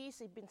so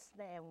easy been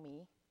snaring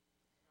me?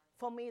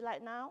 For me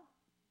right now,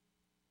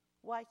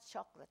 white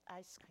chocolate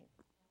ice cream.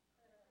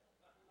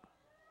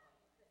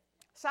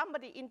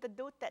 Somebody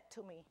introduced that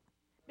to me.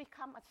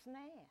 Become a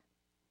snare.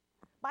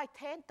 By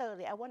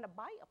 10:30, I want a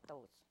bite of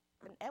those.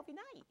 And every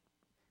night,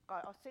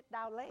 I'll sit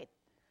down late.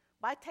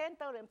 By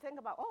 10:30, I'm thinking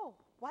about,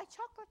 white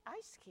chocolate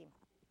ice cream.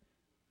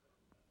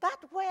 That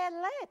way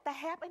late, they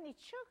have any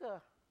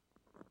sugar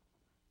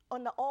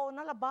on the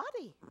another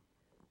body.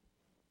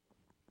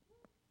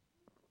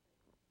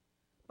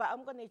 But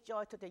I'm going to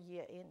enjoy to the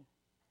year end.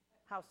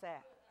 How's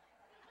that?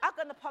 I'm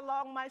going to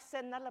prolong my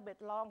sin a little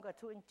bit longer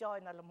to enjoy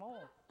a little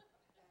more.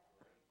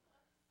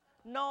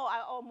 No,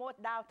 I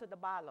almost down to the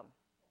bottom.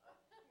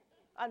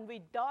 And we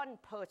done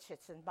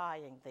purchase and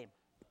buying them.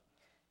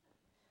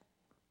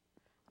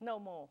 No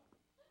more.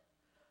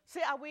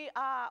 See,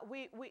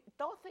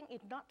 those things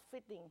is not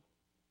fitting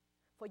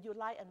for your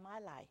life and my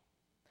life.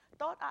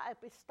 Those are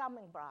a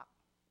stumbling block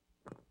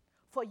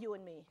for you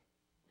and me.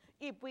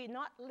 If we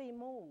not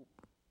remove,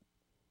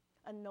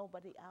 and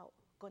nobody else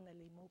gonna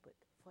remove it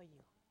for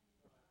you.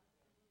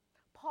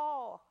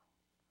 Paul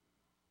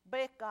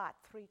begged God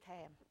 3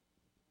 times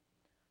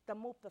to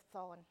move the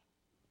thorn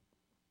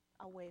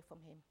away from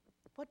him.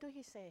 What do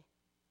he say?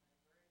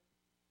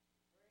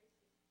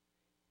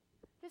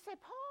 He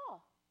said,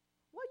 Paul,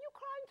 what are you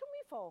crying to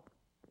me for?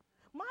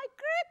 My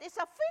grace is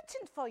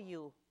sufficient for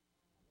you.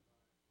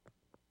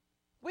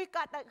 We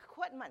got the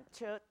equipment,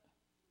 church,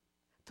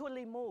 to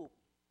remove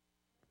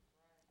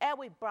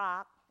every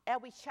block,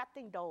 every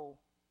shutting door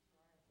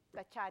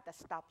that try to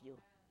stop you.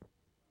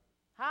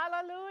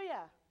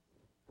 Hallelujah.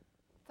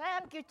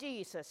 Thank you,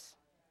 Jesus.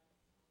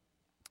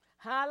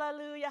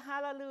 Hallelujah,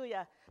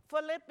 hallelujah.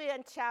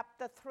 Philippians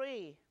chapter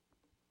 3,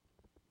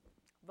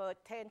 verse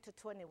 10 to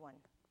 21.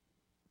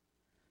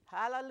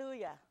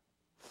 Hallelujah.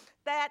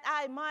 That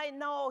I might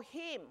know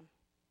him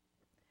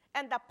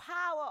and the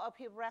power of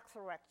his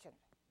resurrection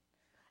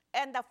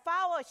and the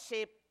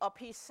fellowship of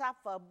his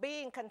suffer,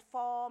 being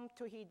conformed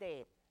to his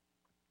death.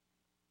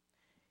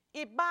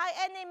 If by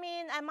any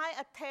means I might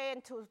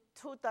attain to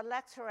the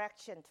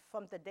resurrection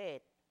from the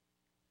dead.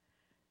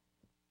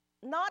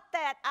 Not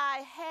that I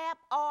have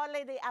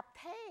already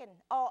obtained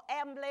or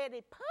am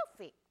already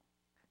perfect.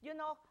 You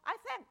know, I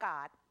thank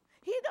God.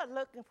 He's not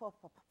looking for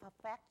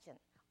perfection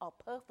or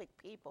perfect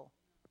people.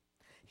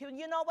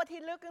 You know what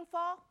he's looking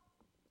for?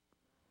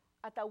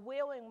 A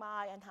willing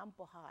mind and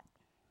humble heart.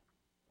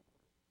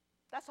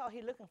 That's all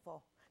he's looking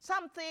for.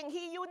 Something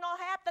you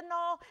don't have to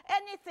know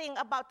anything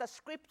about the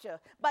scripture,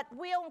 but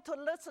willing to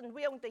listen,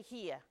 willing to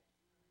hear.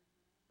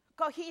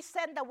 Because he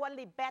sent the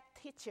only bad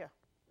teacher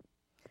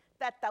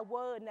that the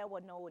world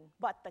never known,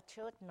 but the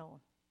church known.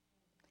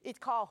 It's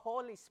called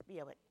Holy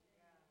Spirit.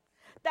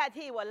 That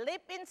he will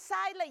live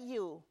inside of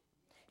you.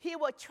 He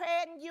will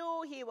train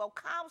you. He will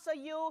counsel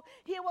you.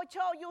 He will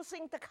show you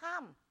things to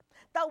come.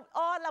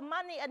 All the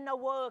money in the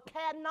world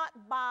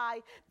cannot buy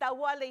the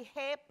worldly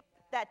help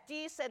that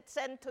Jesus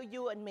sent to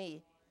you and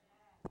me.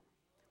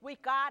 We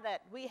got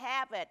it. We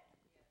have it.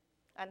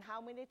 And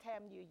how many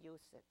times you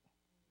use it?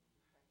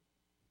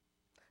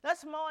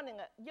 This morning,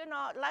 you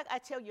know, like I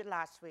tell you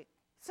last week,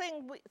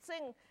 sing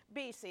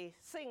busy,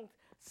 sing,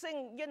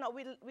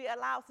 we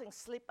allow things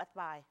slip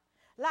by.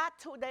 Last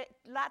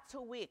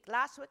 2 weeks,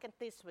 last week and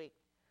this week,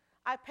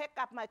 I pick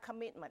up my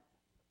commitment.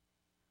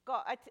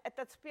 God, at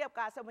the Spirit of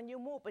God said, when you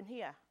move in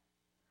here,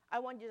 I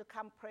want you to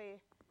come pray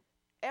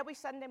every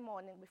Sunday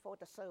morning before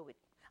the service.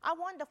 I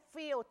want to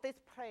feel this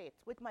praise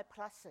with my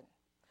presence.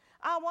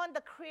 I want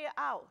to clear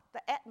out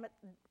the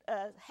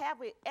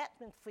heavy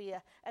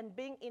atmosphere and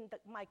bring in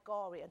my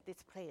glory in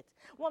this place.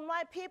 When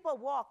my people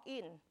walk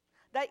in,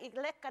 they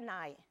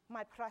recognize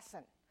my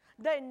presence.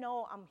 They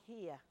know I'm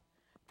here.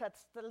 To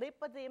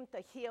deliver them,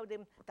 to heal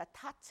them, to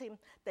touch them,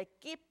 to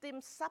give them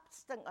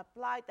substance of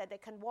life that they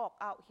can walk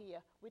out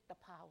here with the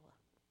power.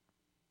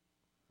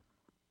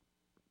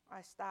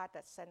 I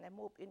started and I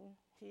moved in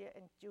here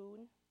in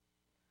June.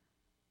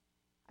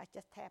 I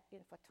just tapped in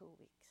for 2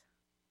 weeks.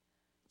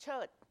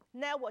 Church,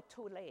 never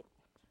too late.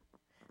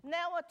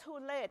 Never too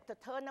late to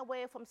turn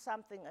away from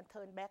something and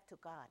turn back to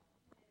God.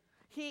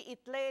 He is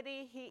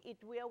ready, He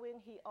is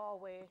willing, He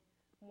always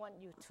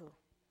wants you to.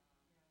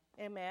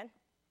 Amen.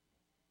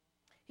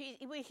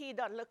 He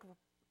don't look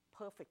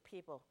for perfect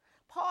people.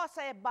 Paul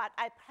said, but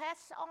I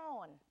press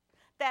on,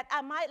 that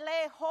I might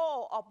lay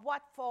hold of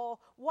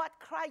what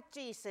Christ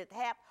Jesus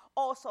have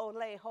also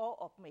lay hold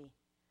of me.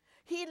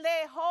 He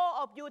lay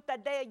hold of you the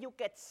day you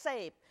get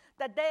saved,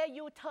 the day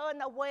you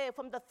turn away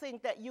from the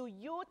things that you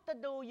used to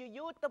do, you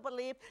used to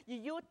believe, you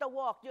used to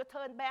walk, you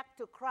turn back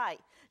to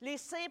Christ.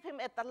 Receive Him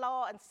as the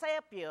Lord and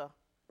Savior.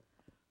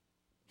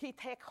 He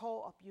take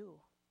hold of you.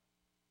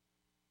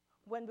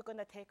 When we're going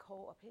to take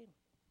hold of Him?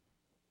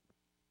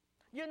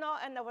 You know,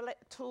 in a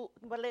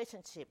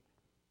relationship,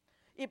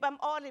 if I'm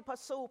only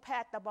pursue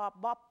Pastor Bob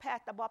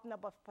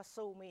never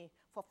pursue me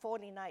for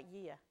 49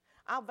 years.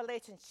 Our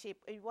relationship,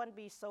 it won't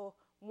be so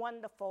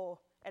wonderful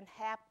and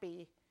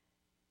happy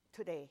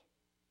today.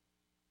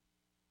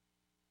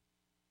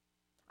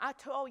 I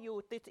told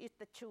you this is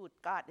the truth.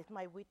 God is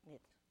my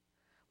witness.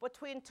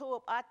 Between two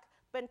of us,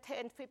 been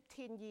 10,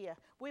 15 years.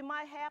 We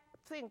might have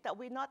things that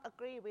we not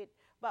agree with,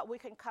 but we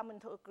can come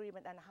into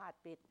agreement and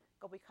heartbeat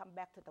because we come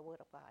back to the Word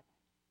of God.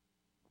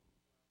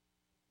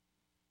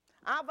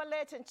 Our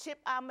relationship,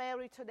 our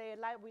marriage today,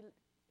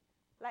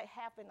 like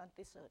heaven on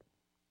this earth.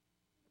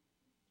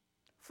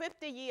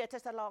 50 years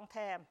is a long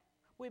time.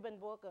 We've been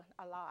working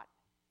a lot,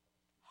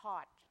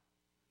 hard,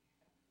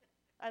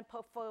 and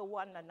prefer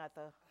one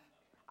another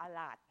a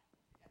lot.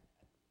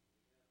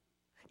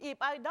 If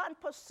I don't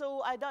pursue,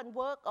 I don't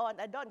work on,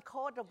 I don't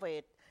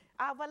cultivate,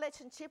 our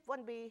relationship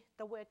won't be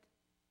the way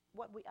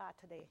what we are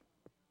today.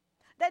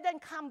 They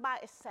don't come by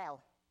itself.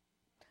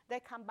 They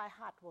come by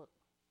hard work.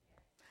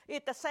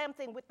 It's the same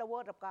thing with the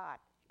Word of God.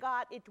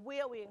 God is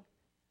willing.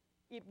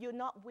 If you're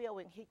not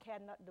willing, He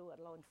cannot do it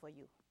alone for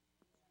you.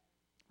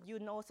 You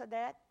know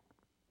that?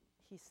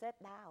 He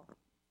sat down.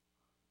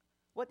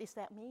 What does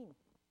that mean?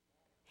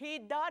 He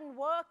done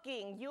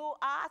working. You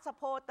are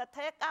supposed to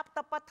take up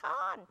the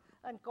baton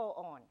and go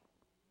on.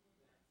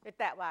 Is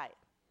that right?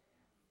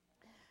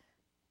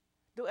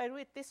 Do I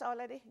read this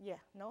already? Yeah,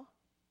 no?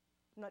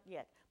 Not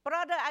yet.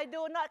 Brother, I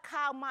do not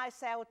count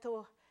myself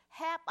to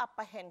have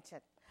apprehension.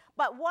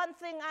 But one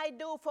thing I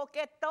do,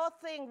 forget those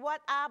things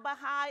what are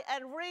behind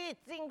and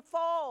reaching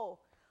forward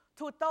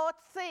to those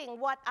things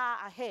what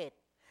are ahead.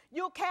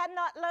 You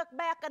cannot look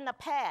back on the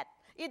past.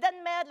 It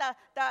doesn't matter.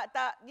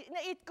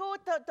 It's good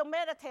to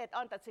meditate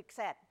on the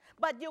success,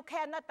 but you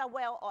cannot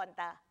dwell on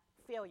the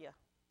failure.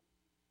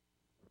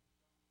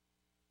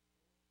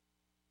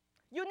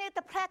 You need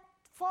to press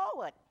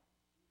forward.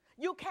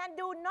 You can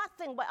do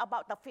nothing but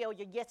about the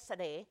failure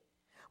yesterday,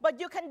 but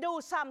you can do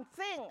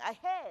something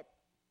ahead.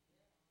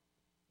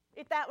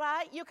 Is that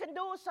right? You can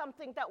do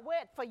something that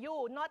wait for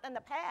you, not in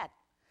the past.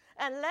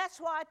 And that's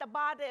why the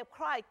body of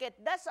Christ get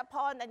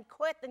disappointed and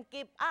quit and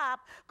give up.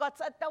 God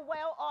said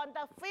dwell on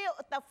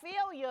the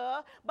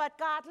failure, but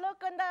God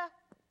look on the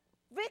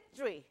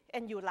victory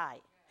in your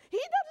life. He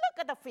don't look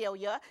at the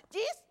failure.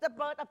 Jesus, the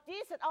blood of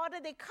Jesus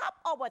already come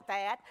over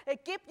that.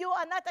 It give you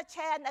another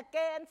chance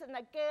again and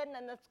again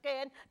and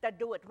again to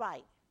do it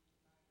right.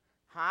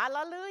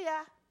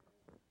 Hallelujah.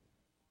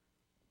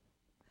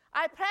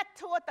 I press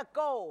toward the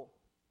goal,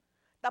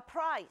 the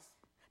prize,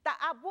 the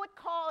upward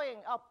calling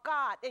of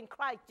God in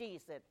Christ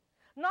Jesus.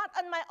 Not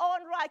in my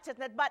own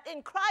righteousness, but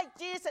in Christ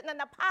Jesus and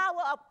the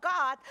power of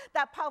God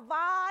that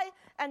provide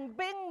and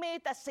bring me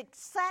the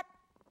success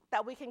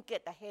that we can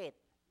get ahead.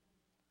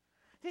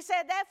 He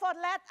said, therefore,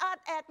 let us,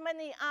 as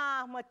many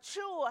are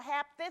mature,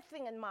 have this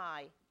thing in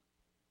mind.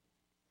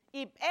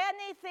 If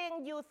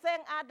anything you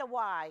think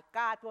otherwise,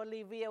 God will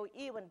reveal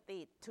even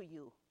this to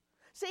you.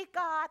 See,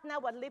 God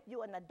never leave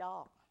you in the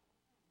dark.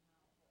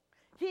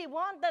 He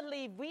wants to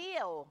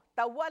reveal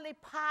the worldly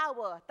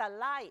power, the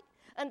light,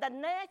 and the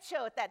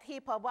nature that He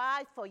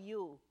provides for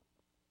you.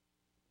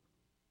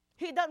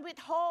 He doesn't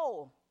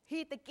withhold.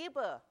 He's the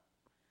giver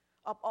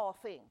of all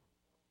things.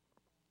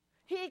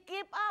 He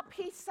gave up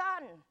His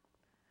Son,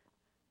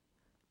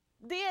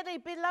 dearly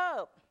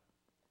beloved,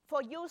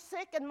 for your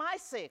sake and my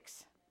sake.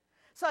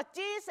 So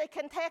Jesus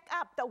can take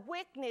up the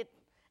weakness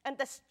and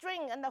the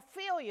strength and the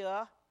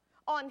failure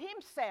on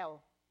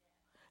Himself,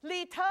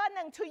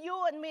 returning to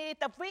you and me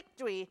the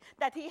victory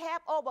that He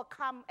have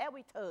overcome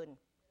every turn.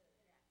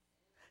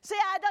 See,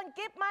 I don't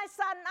give my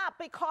Son up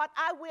because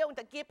I will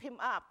to give Him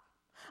up.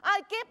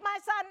 I give my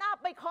son up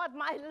because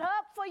my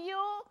love for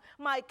you,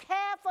 my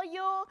care for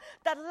you,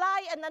 the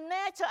life and the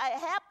nature I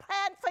have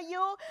planned for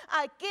you,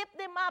 I give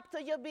them up so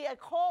you'll be a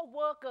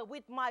co-worker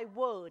with my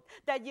word,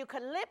 that you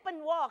can live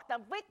and walk the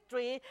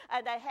victory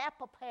and I have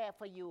prepared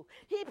for you.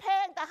 He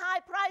paid the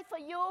high price for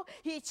you.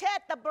 He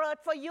shed the blood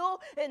for you,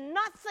 and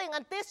nothing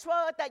in this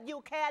world that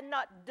you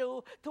cannot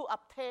do to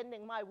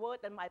obtaining my word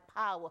and my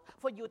power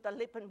for you to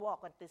live and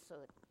walk on this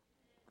earth.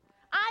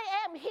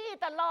 I am He,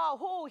 the Lord,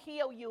 who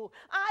heal you.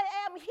 I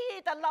am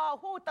He, the Lord,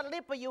 who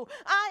deliver you.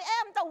 I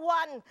am the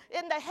one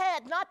in the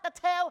head, not the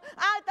tail.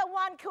 I'm the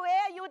one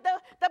create you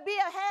to be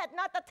a head,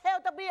 not the tail,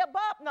 to be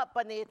above, not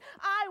beneath.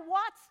 I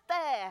was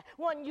there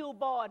when you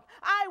born.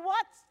 I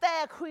was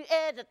there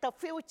created the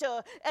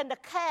future and the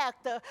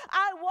character.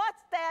 I was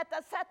there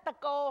to set the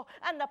goal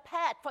and the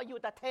path for you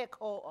to take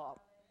hold of.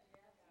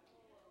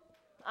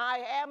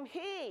 I am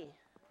He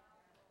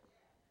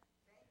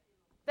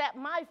that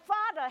my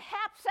Father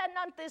have sent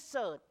on this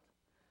earth.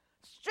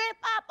 Strip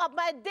up of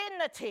my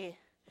dignity,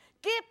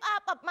 give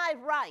up of my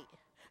right,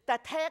 to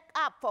take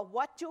up for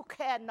what you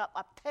cannot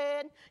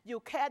obtain, you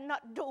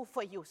cannot do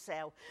for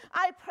yourself.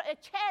 I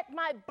shed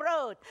my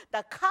blood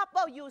to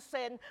cover you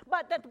sin,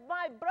 but that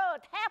my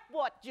blood have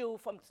what you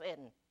from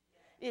sin.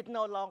 It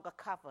no longer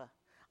cover.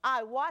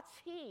 I watch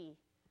He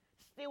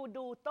still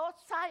do those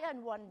signs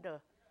and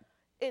wonder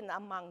in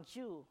among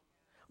you,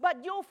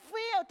 but you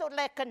fail to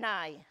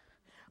recognize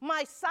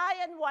my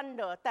sign and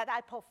wonder that I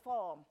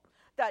perform,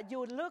 that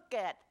you look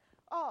at,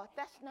 oh,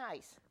 that's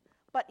nice,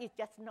 but it's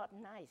just not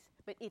nice,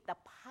 but it's the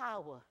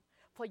power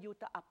for you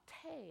to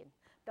obtain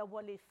the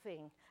very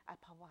thing I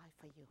provide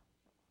for you.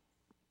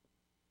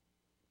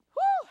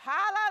 Woo,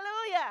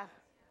 hallelujah.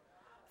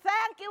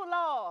 Thank you,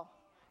 Lord.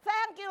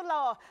 Thank you,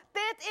 Lord.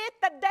 This is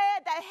the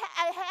day that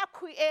I have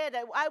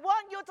created. I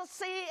want you to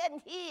see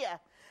and hear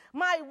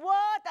my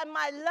word and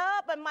my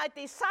love and my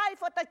desire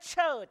for the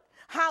church,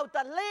 how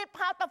to live,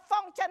 how to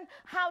function,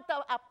 how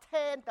to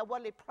obtain the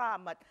very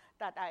promise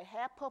that I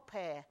have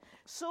prepared.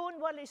 Soon,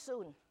 very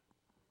soon,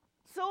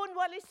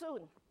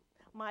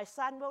 my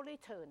son will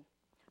return.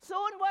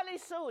 Soon, very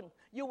soon,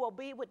 you will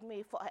be with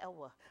me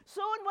forever.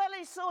 Soon,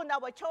 very soon, I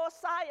will show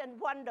sign and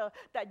wonder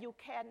that you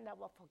can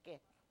never forget.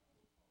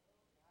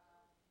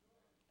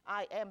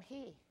 I am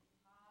He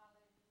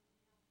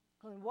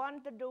who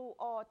want to do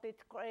all this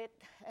great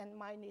and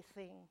mighty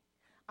thing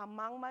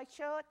among my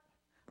church,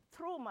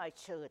 through my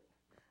church,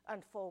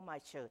 and for my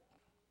church.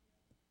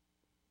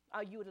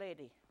 Are you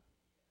ready?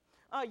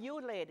 Are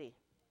you ready?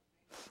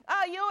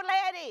 Are you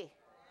ready?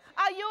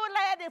 Are you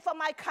ready for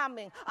my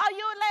coming? Are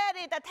you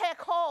ready to take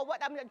hold of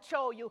what I'm going to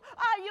show you?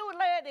 Are you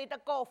ready to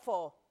go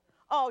for?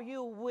 Or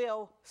you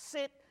will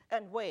sit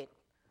and wait?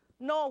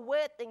 No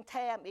waiting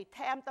time. It's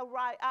time to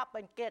rise up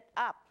and get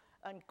up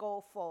and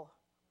go for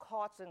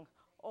crossing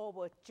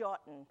over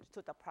Jordan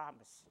to the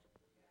promise.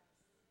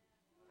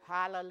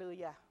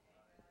 Hallelujah.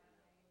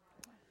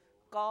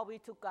 Glory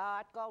to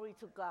God, glory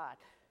to God.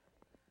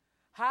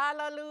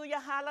 Hallelujah,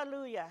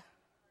 hallelujah.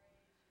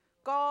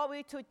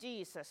 Glory to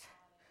Jesus.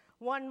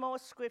 One more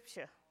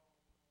scripture.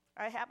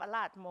 I have a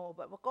lot more,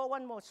 but we'll go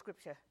one more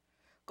scripture.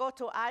 Go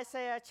to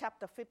Isaiah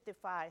chapter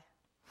 55,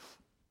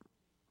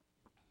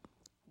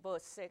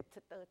 verse 6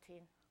 to 13.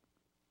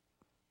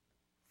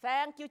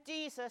 Thank you,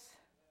 Jesus.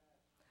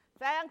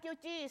 Thank you,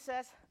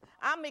 Jesus.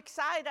 I'm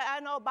excited. I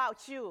know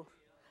about you.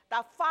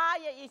 The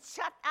fire is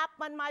shut up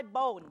on my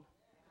bone.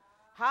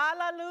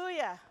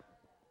 Hallelujah.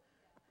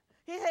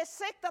 He says,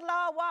 seek the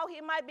Lord while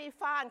he might be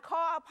found.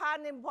 Call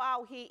upon him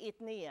while he is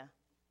near.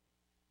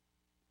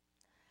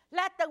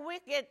 Let the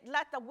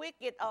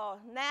wicked or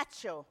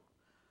natural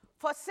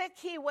forsake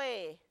his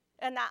way,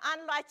 and the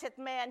unrighteous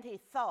man his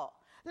thought.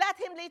 Let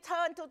him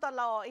return to the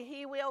Lord.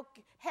 He will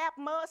have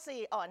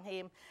mercy on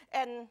him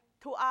and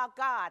to our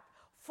God,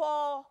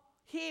 for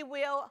he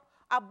will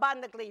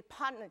abundantly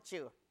punish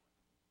you.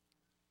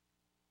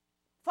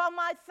 For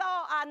my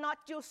thoughts are not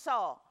your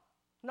thoughts,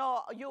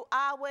 nor you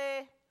our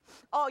way,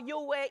 or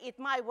your way is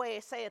my way,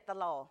 saith the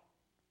Lord.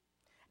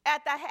 As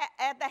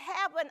the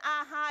heaven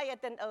are higher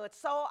than earth,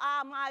 so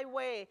are my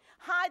way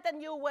higher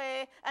than your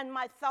way, and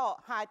my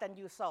thought higher than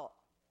your thought.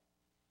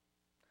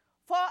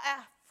 For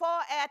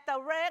as the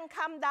rain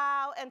come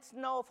down and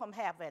snow from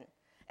heaven,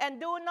 and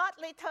do not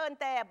return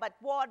there, but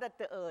water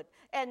the earth,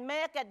 and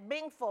make it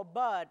bring for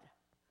bird,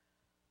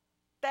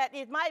 that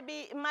it might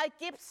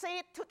give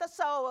seed to the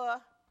sower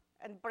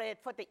and bread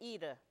for the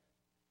eater.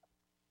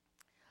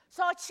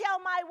 So shall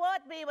my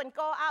word be when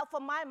go out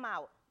from my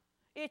mouth.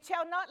 It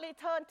shall not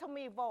return to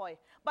me void,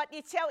 but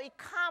it shall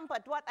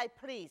accomplish what I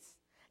please,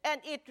 and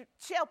it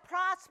shall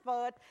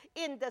prosper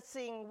in the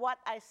thing what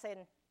I send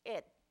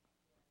it.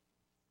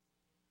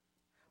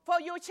 For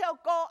you shall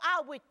go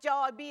out with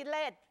joy, be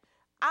led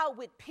out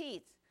with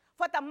peace.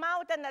 For the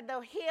mountain and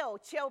the hill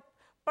shall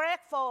break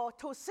forth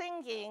to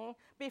singing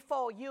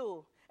before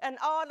you, and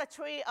all the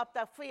trees of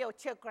the field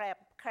shall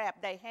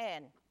clap their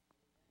hand.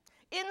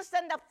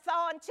 Instant of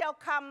thorn shall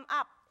come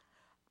up,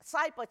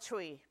 cypress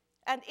tree,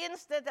 And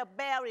instead of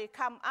berry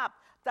come up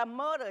the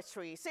murder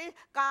tree. See,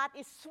 God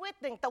is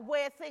sweetening the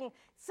way thing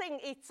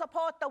is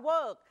supposed to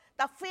work.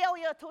 The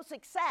failure to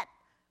success.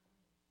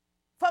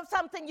 From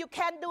something you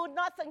can do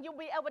nothing, you'll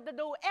be able to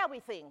do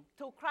everything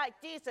through Christ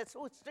Jesus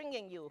who's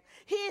stringing you.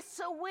 He's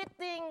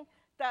sweetening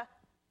the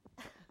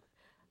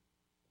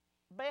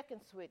bacon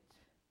switch.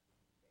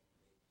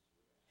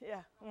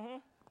 Yeah. Mm-hmm.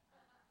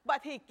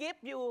 But he gives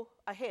you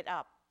a head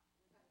up.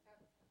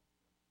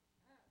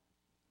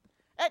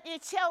 And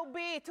it shall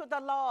be to the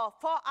Lord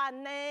for a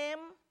name,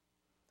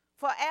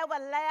 for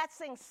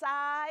everlasting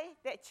sign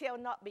that shall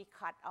not be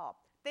cut off.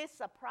 This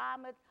is a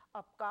promise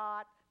of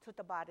God to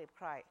the body of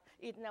Christ.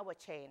 It never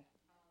changed.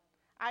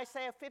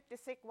 Isaiah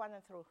 56, 1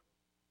 and through.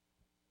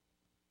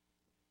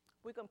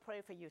 We're going to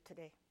pray for you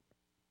today.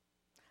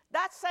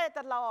 That said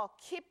the Lord,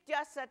 keep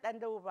justice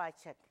and do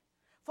righteousness.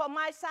 For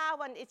my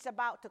servant is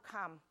about to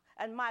come,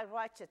 and my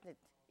righteousness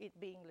is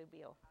being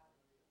revealed.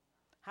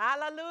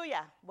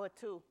 Hallelujah. Verse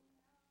 2.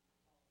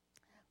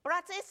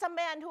 But is a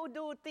man who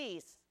do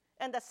this,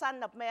 and the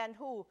Son of Man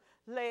who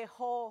lay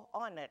hold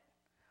on it,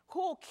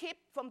 who keep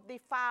from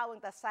defiling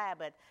the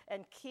Sabbath,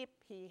 and keep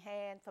his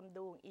hand from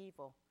doing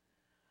evil.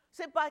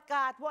 See, but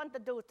God wants to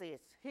do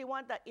this. He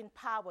wants to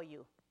empower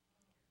you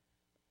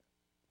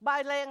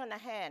by laying on the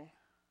hand,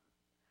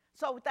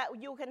 so that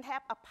you can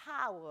have a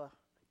power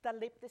to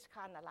live this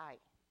kind of life.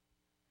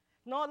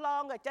 No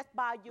longer just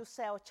by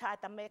yourself try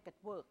to make it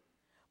work,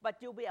 but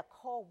you'll be a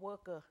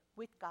co-worker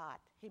with God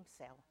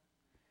himself.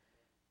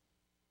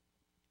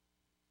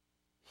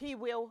 He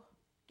will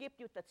give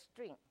you the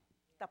strength,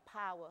 the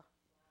power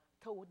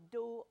to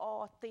do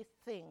all these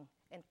things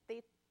and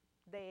this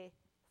day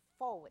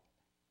forward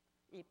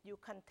if you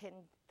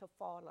continue to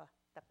follow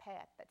the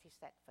path that he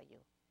set for you.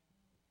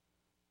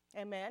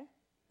 Amen?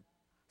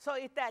 So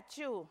if that's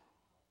you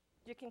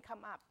can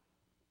come up.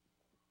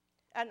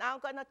 And I'm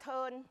going to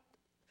turn,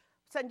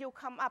 since you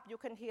come up, you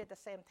can hear at the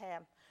same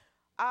time.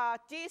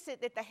 Jesus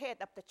is the head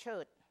of the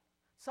church.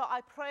 So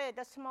I pray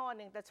this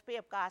morning, the Spirit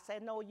of God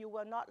said, no, you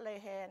will not lay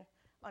hands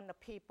on the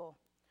people.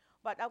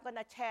 But I'm going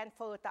to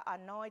transfer the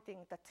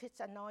anointing, the teach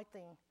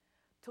anointing,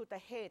 to the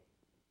head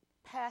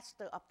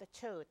pastor of the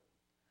church,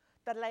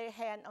 to lay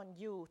hand on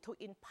you, to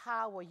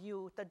empower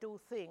you to do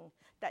things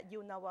that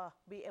you never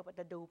be able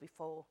to do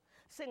before.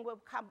 Things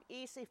will come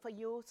easy for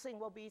you.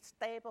 Things will be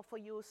stable for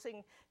you.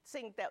 Things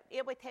that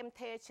every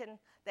temptation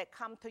that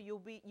come to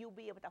you, you'll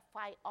be able to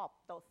fight off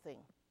those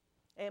things.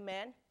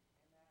 Amen?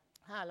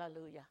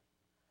 Hallelujah.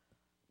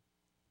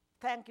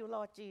 Thank you,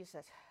 Lord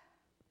Jesus.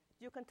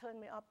 You can turn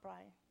me up,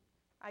 Brian.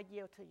 I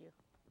yield to you.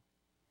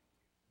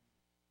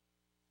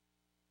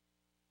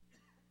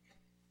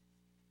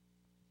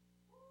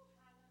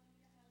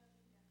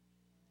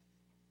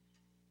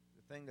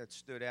 The thing that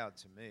stood out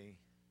to me,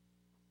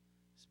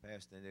 as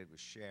Pastor Ned was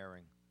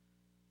sharing,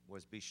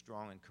 was be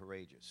strong and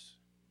courageous.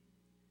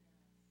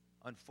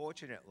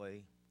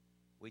 Unfortunately,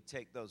 we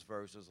take those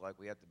verses like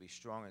we have to be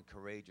strong and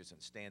courageous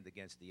and stand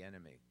against the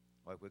enemy,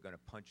 like we're going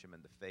to punch him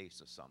in the face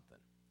or something.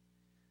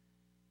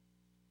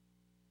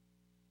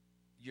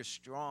 You're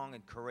strong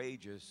and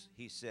courageous,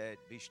 he said,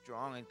 be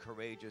strong and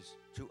courageous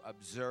to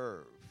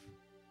observe,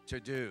 to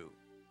do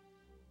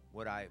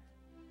what I've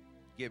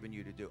given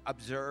you to do.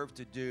 Observe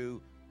to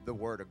do the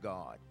Word of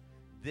God.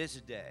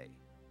 This day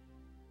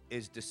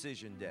is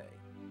decision day,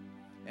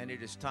 and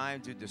it is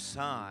time to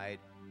decide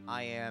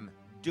I am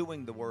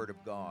doing the Word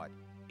of God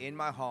in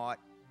my heart,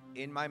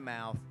 in my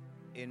mouth,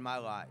 in my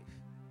life.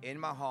 In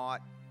my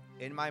heart,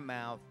 in my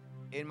mouth,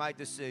 in my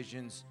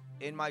decisions,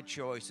 in my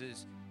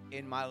choices,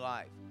 in my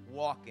life.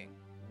 Walking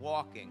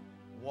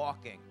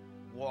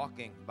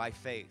by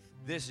faith.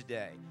 This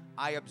day,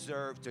 I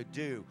observe to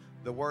do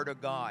the Word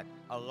of God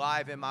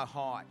alive in my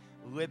heart,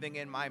 living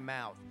in my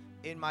mouth,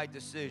 in my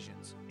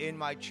decisions, in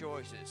my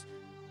choices.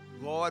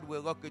 Lord, we're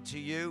looking to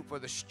you for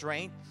the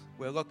strength.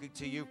 We're looking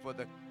to you for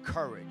the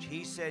courage.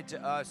 He said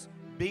to us,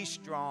 be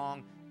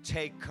strong,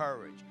 take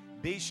courage.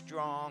 Be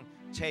strong,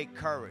 take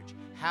courage.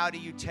 How do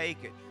you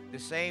take it? The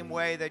same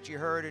way that you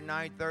heard in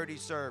 9:30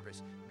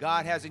 service.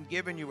 God hasn't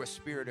given you a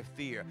spirit of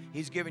fear.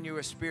 He's given you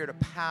a spirit of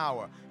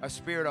power, a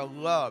spirit of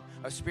love,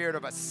 a spirit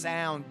of a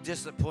sound,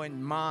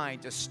 disciplined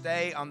mind to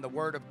stay on the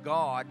Word of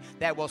God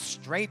that will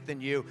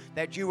strengthen you,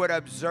 that you would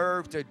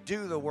observe to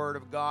do the Word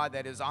of God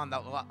that is on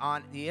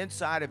the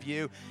inside of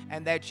you,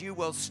 and that you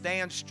will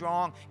stand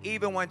strong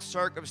even when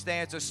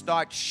circumstances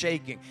start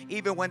shaking,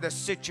 even when the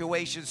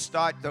situations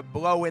start to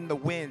blow in the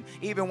wind,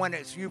 even when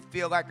you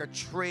feel like a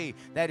tree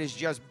that is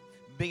just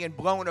being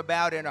blown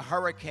about in a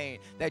hurricane,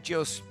 that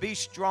you'll be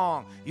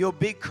strong, you'll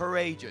be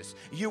courageous,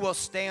 you will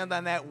stand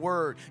on that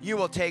word, you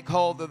will take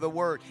hold of the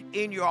word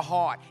in your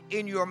heart,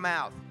 in your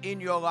mouth,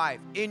 in your life,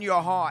 in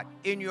your heart,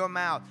 in your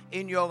mouth,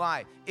 in your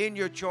life, in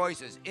your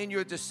choices, in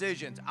your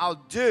decisions.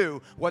 I'll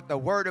do what the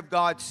Word of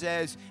God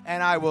says,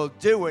 and I will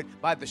do it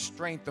by the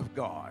strength of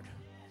God.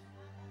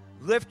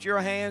 Lift your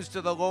hands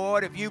to the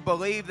Lord if you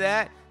believe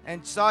that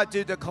and start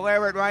to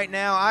declare it right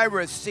now. I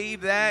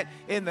receive that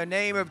in the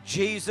name of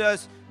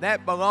Jesus.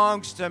 That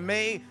belongs to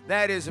me.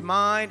 That is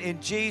mine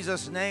in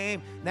Jesus'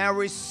 name. Now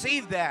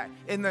receive that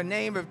in the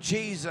name of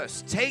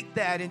Jesus. Take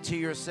that into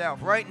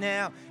yourself right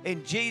now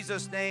in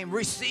Jesus' name.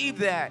 Receive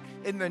that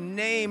in the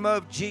name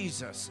of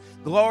Jesus.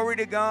 Glory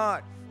to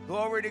God.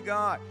 Glory to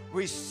God.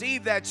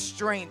 Receive that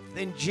strength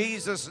in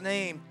Jesus'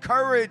 name.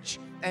 Courage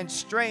and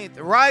strength.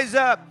 Rise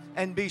up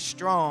and be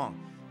strong.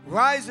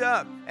 Rise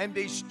up and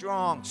be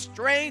strong.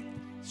 Strength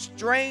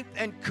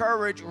and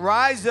courage.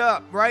 Rise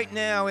up right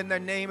now in the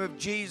name of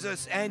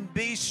Jesus and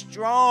be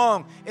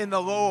strong in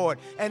the Lord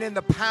and in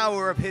the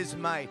power of his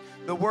might.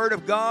 The word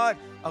of God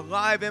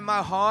alive in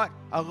my heart,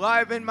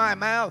 alive in my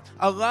mouth,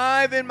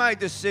 alive in my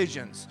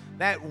decisions.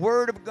 That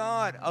word of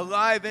God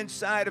alive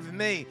inside of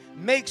me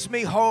makes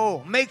me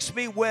whole, makes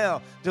me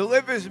well,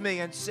 delivers me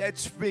and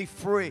sets me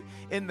free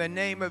in the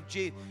name of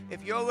Jesus.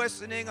 If you're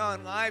listening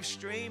on live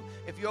stream,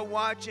 if you're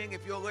watching,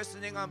 if you're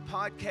listening on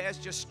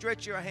podcast, just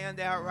stretch your hand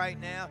out right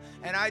now.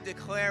 And I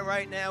declare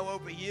right now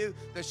over you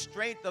the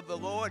strength of the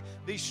Lord.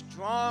 Be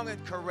strong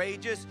and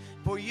courageous,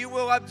 for you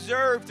will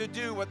observe to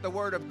do what the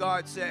word of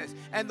God says.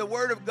 And the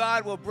word of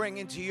God will bring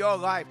into your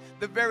life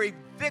the very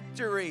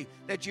victory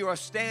that you are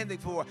standing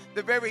for,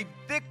 the very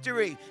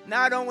victory.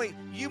 Not only,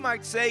 you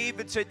might say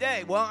even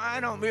today, well, I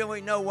don't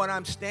really know what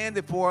I'm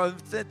standing for,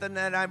 something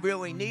that I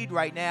really need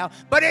right now,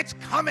 but it's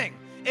coming.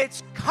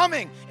 It's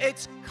coming.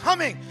 It's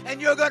coming.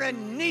 And you're going to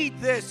need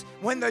this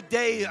when the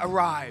day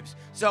arrives.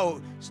 So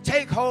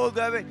take hold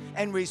of it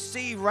and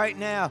receive right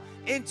now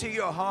into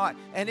your heart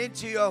and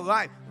into your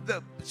life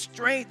the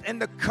strength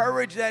and the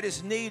courage that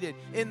is needed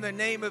in the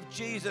name of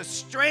Jesus.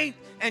 Strength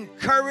and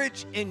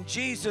courage in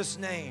Jesus'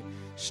 name.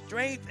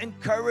 Strength and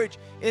courage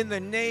in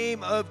the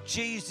name of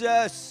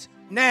Jesus.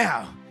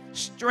 Now,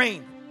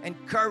 strength and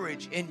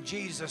courage in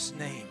Jesus'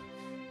 name.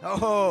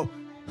 Oh,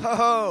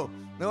 oh,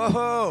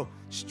 oh,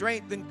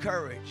 strength and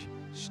courage.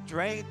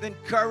 Strength and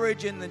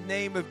courage in the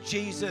name of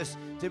Jesus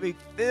to be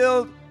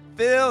filled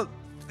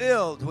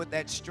with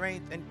that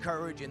strength and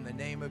courage in the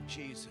name of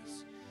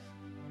Jesus.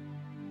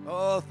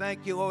 Oh,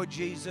 thank you, Lord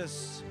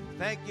Jesus.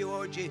 Thank you,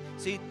 Lord Jesus.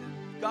 See,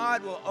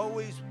 God will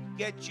always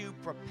get you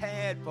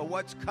prepared for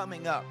what's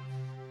coming up.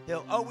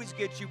 He'll always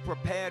get you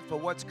prepared for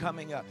what's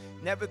coming up.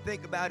 Never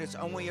think about it's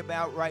only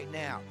about right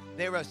now.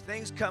 There are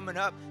things coming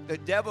up. The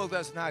devil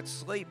does not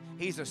sleep.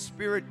 He's a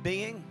spirit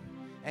being,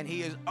 and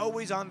he is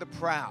always on the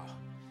prowl.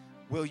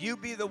 Will you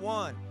be the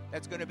one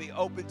that's going to be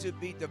open to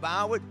be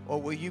devoured,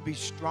 or will you be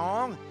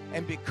strong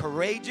and be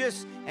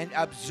courageous and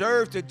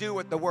observe to do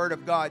what the Word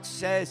of God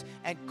says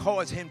and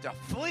cause him to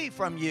flee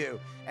from you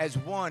as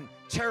one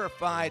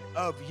terrified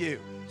of you?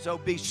 So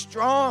be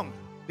strong,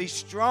 be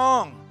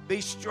strong,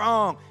 be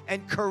strong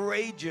and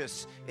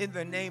courageous in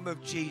the name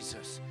of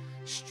Jesus.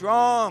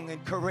 Strong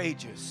and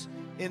courageous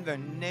in the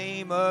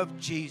name of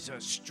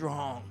Jesus.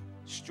 Strong,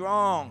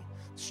 strong,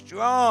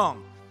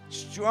 strong,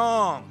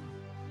 strong,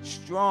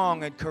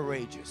 strong and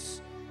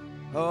courageous.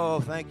 Oh,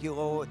 thank you,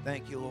 Lord.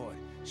 Thank you, Lord.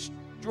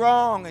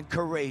 Strong and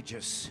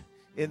courageous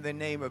in the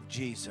name of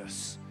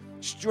Jesus.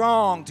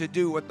 Strong to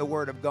do what the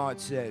Word of God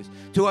says,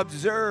 to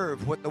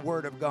observe what the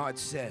Word of God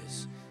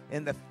says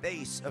in the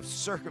face of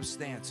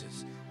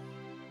circumstances.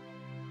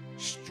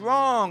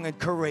 Strong and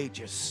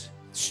courageous.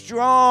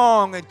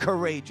 Strong and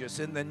courageous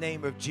in the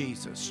name of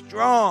Jesus.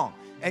 Strong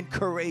and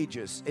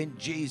courageous in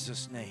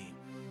Jesus' name.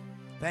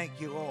 Thank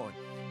you, Lord.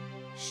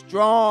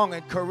 Strong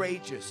and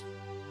courageous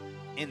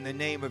in the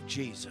name of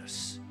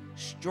Jesus.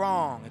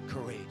 Strong and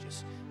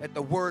courageous. Let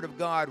the Word of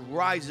God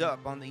rise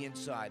up on the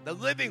inside. The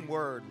living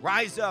Word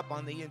rise up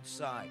on the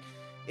inside.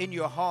 In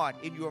your heart,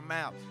 in your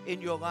mouth, in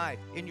your life,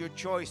 in your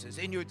choices,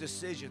 in your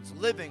decisions,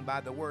 living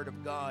by the Word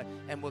of God,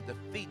 and will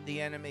defeat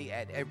the enemy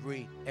at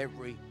every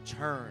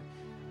turn.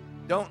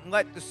 Don't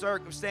let the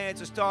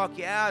circumstances talk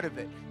you out of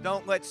it.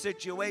 Don't let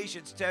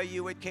situations tell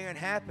you it can't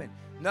happen.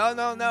 No,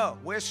 no, no.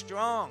 We're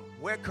strong.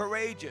 We're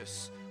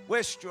courageous.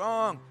 We're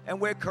strong and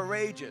we're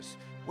courageous.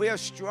 We are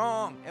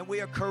strong and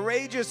we are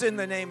courageous in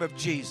the name of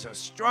Jesus.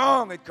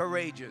 Strong and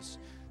courageous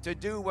to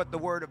do what the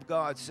Word of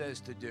God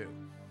says to do.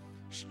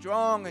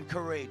 Strong and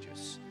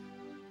courageous.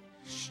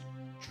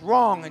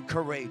 Strong and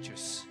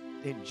courageous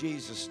in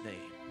Jesus'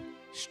 name.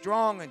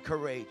 Strong and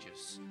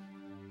courageous.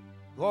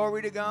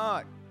 Glory to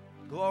God.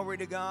 Glory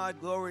to God.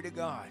 Glory to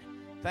God.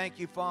 Thank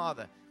you,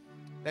 Father,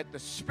 that the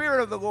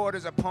Spirit of the Lord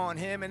is upon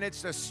him, and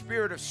it's the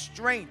Spirit of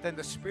strength and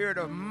the Spirit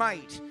of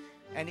might.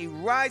 And he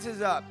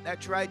rises up.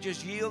 That's right.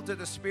 Just yield to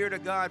the Spirit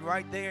of God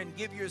right there and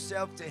give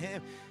yourself to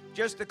him.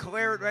 Just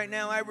declare it right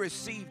now. I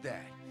receive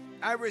that.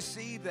 I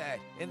receive that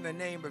in the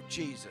name of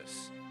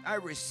Jesus. I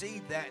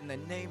receive that in the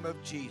name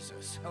of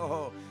Jesus.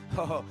 Oh,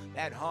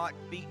 that heart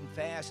beating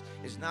fast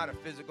is not a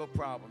physical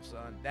problem,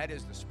 son. That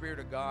is the Spirit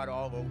of God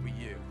all over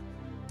you.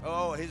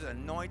 Oh, his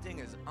anointing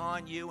is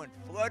on you and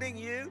flooding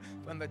you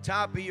from the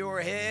top of your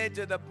head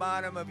to the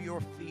bottom of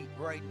your feet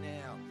right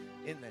now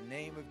in the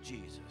name of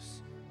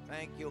Jesus.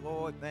 Thank you,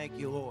 Lord. Thank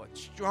you, Lord.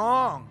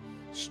 Strong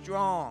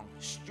Strong,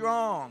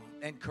 strong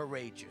and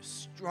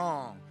courageous.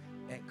 Strong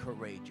and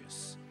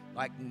courageous.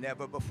 Like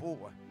never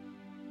before.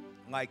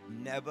 Like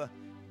never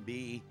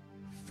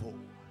before.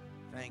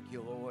 Thank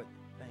you, Lord.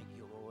 Thank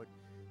you, Lord.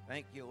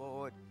 Thank you,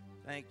 Lord.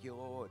 Thank you,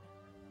 Lord.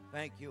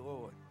 Thank you,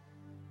 Lord.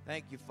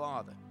 Thank you,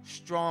 Father.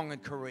 Strong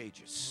and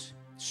courageous.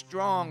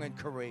 Strong and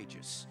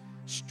courageous.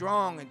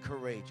 Strong and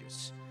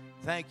courageous.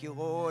 Thank you,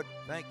 Lord.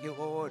 Thank you,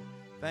 Lord.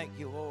 Thank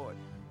you, Lord.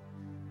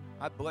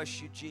 I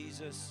bless you,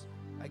 Jesus.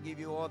 I give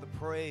you all the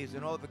praise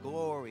and all the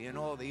glory and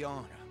all the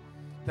honor.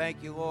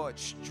 Thank you, Lord.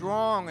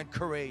 Strong and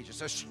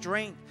courageous. A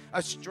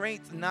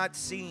strength not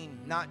seen,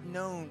 not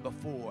known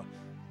before.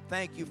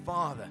 Thank you,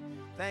 Father.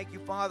 Thank you,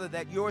 Father,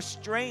 that your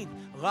strength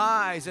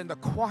lies in the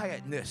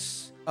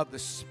quietness of the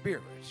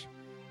Spirit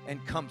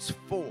and comes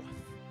forth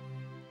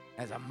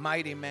as a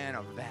mighty man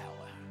of valor.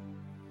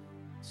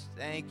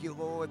 Thank you,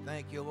 Lord.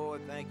 Thank you,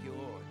 Lord. Thank you,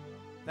 Lord.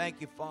 Thank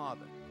you,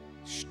 Father.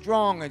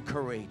 Strong and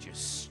courageous.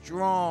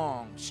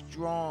 Strong,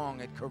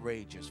 strong and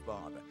courageous,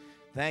 Father.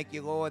 Thank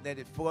you, Lord, that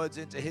it floods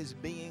into his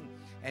being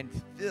and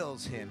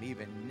fills him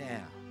even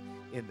now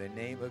in the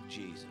name of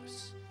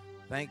Jesus.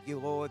 Thank you,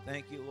 Lord.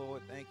 Thank you,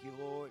 Lord. Thank you,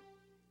 Lord.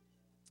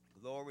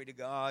 Glory to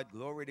God.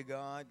 Glory to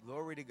God.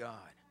 Glory to God.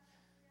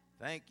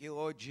 Thank you,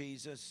 Lord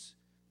Jesus.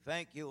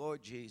 Thank you,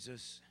 Lord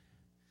Jesus.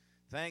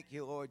 Thank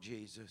you, Lord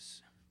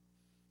Jesus.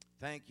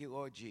 Thank you,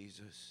 Lord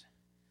Jesus.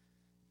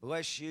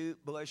 Bless you,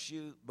 bless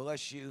you,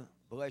 bless you,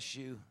 bless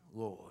you,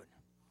 Lord.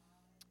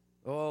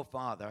 Oh,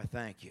 Father, I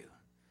thank you.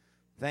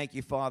 Thank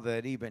you, Father,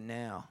 that even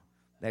now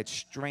that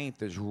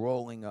strength is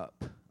rolling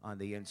up on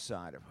the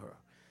inside of her,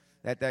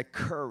 that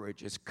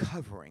courage is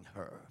covering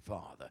her,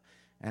 Father.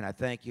 And I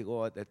thank you,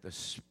 Lord, that the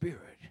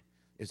Spirit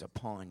is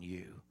upon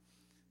you.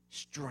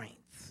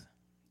 Strength,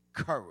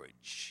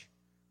 courage,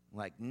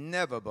 like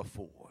never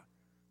before,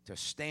 to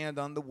stand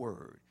on the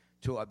word,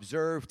 to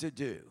observe, to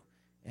do,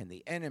 and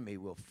the enemy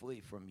will flee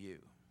from you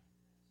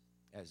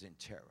as in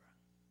terror.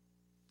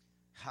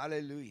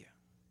 Hallelujah.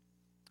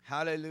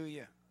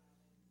 Hallelujah.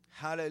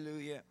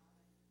 Hallelujah.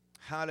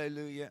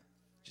 Hallelujah.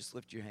 Just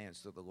lift your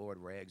hands to the Lord,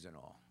 rags and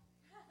all.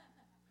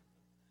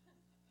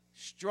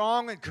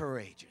 Strong and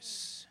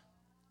courageous.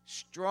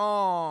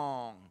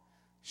 Strong,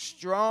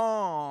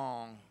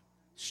 strong,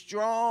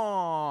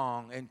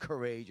 strong and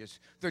courageous.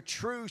 The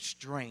true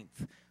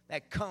strength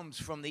that comes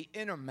from the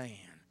inner man.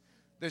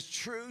 The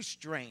true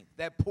strength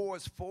that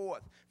pours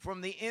forth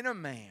from the inner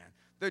man.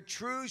 The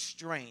true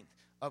strength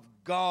of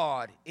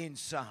God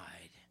inside.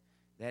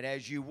 That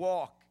as you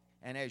walk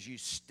and as you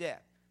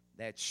step,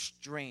 that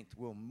strength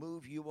will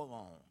move you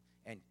along,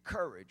 and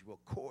courage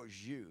will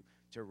cause you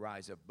to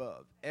rise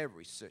above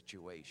every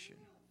situation.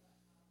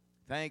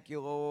 Thank you,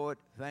 Lord.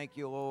 Thank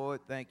you,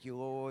 Lord. Thank you,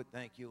 Lord.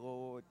 Thank you,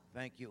 Lord.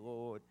 Thank you,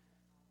 Lord.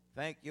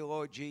 Thank you,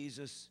 Lord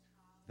Jesus.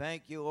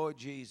 Thank you, Lord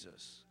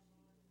Jesus.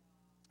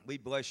 We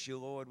bless you,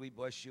 Lord. We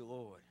bless you,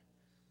 Lord.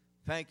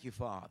 Thank you,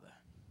 Father.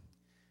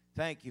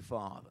 Thank you,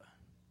 Father.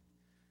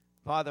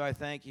 Father, I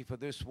thank you for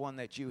this one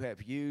that you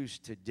have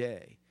used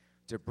today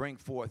to bring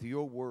forth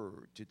your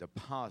word to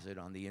deposit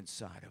on the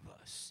inside of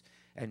us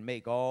and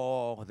make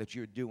all that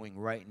you're doing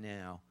right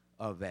now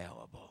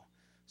available.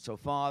 So,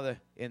 Father,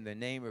 in the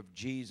name of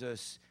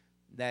Jesus,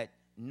 that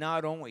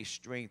not only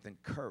strength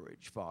and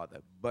courage,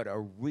 Father, but a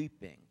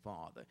reaping,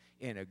 Father,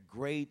 in a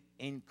great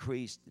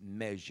increased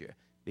measure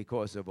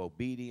because of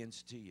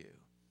obedience to you.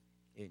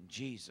 In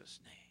Jesus'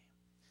 name.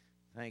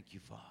 Thank you,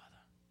 Father.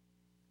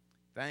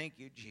 Thank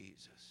you,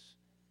 Jesus.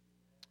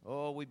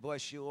 Oh, we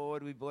bless you,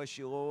 Lord. We bless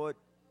you, Lord.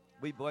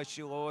 We bless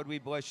you, Lord. We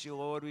bless you,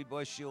 Lord. We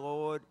bless you,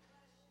 Lord.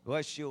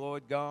 Bless you,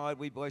 Lord God.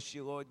 We bless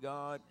you, Lord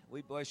God.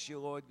 We bless you,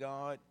 Lord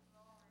God.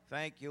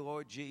 Thank you,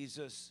 Lord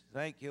Jesus.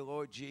 Thank you,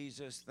 Lord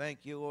Jesus. Thank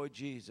you, Lord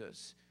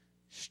Jesus.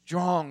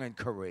 Strong and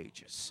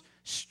courageous.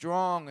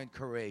 Strong and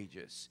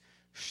courageous.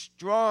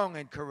 Strong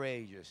and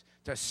courageous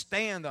to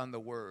stand on the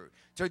word,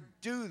 to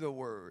do the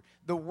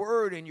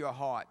word in your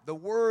heart, the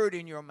word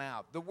in your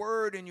mouth, the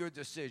word in your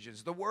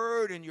decisions, the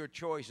word in your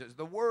choices,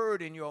 the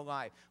word in your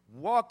life,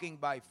 walking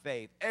by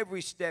faith.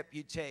 Every step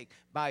you take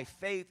by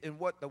faith in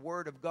what the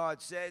word of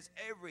God says,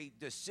 every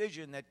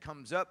decision that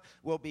comes up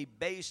will be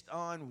based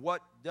on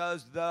what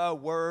does the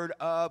word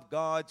of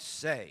God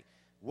say.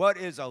 What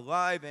is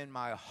alive in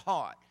my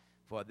heart?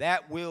 For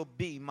that will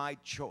be my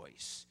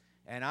choice.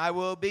 And I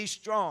will be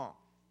strong.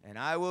 And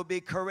I will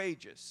be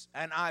courageous,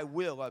 and I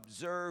will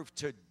observe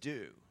to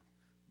do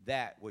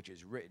that which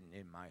is written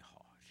in my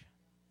heart.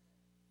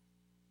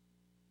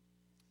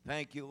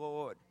 Thank you,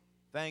 Lord.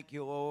 Thank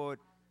you, Lord.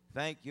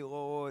 Thank you,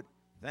 Lord.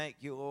 Thank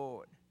you,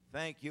 Lord.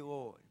 Thank you,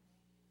 Lord.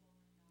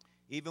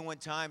 Even when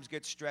times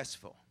get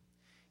stressful,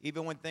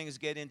 even when things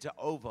get into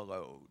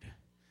overload,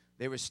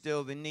 there is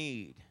still the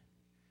need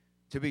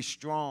to be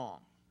strong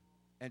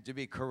and to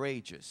be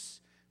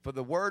courageous. For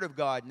the word of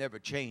God never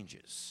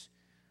changes.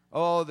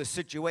 Oh, the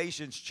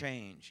situations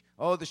change.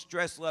 Oh, the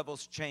stress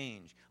levels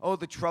change. Oh,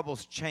 the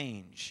troubles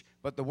change.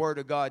 But the word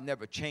of God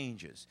never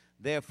changes.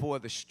 Therefore,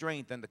 the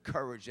strength and the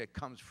courage that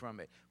comes from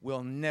it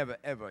will never,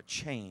 ever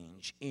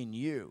change in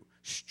you.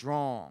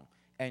 Strong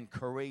and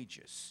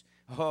courageous.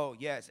 Oh,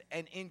 yes,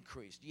 and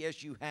increased.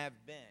 Yes, you have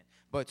been,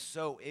 but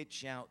so it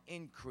shall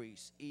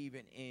increase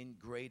even in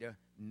greater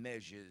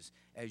measures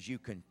as you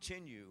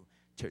continue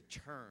to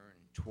turn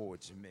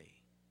towards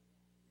me.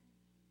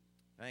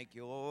 Thank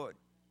you, Lord.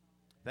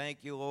 Thank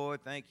you,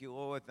 Lord. Thank you,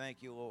 Lord.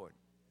 Thank you, Lord.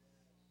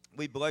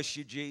 We bless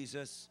you,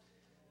 Jesus.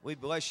 We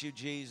bless you,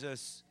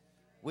 Jesus.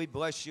 We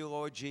bless you,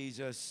 Lord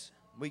Jesus.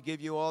 We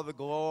give you all the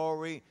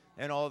glory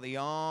and all the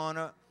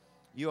honor.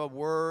 You are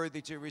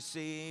worthy to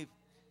receive.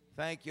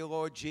 Thank you,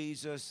 Lord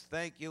Jesus.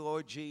 Thank you,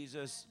 Lord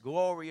Jesus.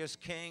 Glorious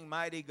King,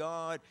 mighty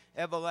God,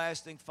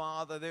 everlasting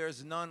Father, there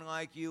is none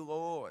like you,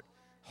 Lord.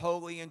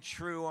 Holy and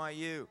true are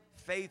you.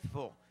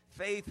 Faithful,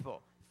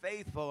 faithful,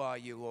 faithful are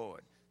you,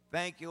 Lord.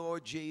 Thank you,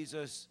 Lord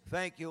Jesus.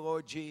 Thank you,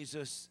 Lord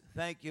Jesus.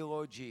 Thank you,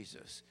 Lord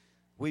Jesus.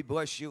 We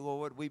bless you,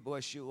 Lord. We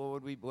bless you,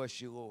 Lord. We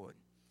bless you, Lord.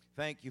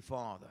 Thank you,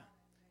 Father.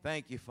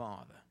 Thank you,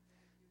 Father.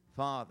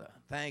 Father,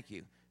 thank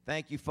you.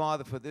 Thank you,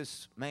 Father, for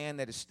this man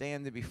that is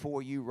standing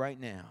before you right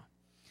now.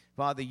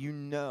 Father, you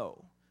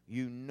know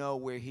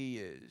where he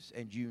is,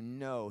 and you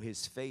know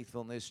his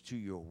faithfulness to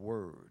your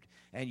word,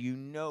 and you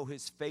know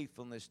his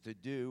faithfulness to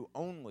do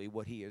only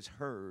what he has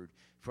heard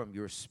from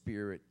your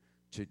Spirit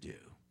to do.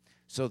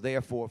 So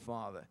therefore,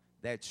 Father,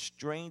 that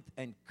strength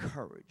and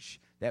courage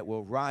that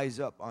will rise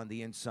up on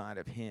the inside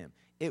of him,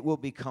 it will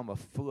become a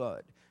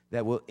flood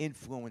that will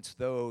influence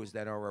those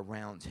that are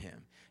around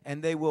him.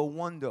 And they will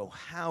wonder,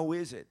 how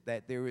is it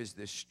that there is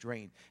this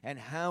strength? And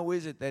how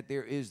is it that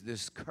there is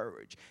this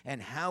courage? And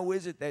how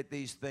is it that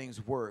these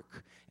things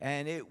work?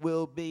 And it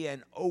will be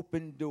an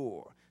open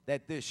door,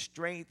 that this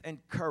strength and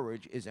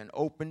courage is an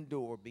open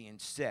door being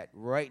set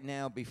right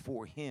now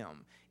before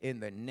him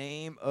in the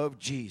name of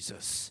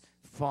Jesus.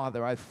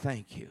 Father, I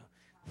thank you.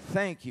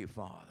 Thank you,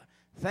 Father.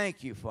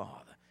 Thank you,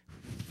 Father.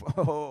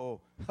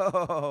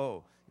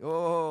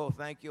 Oh,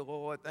 thank you,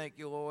 Lord. Thank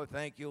you, Lord.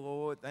 Thank you,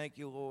 Lord. Thank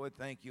you, Lord.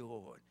 Thank you,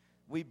 Lord.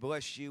 We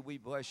bless you. We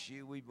bless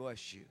you. We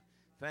bless you.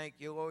 Thank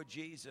you, Lord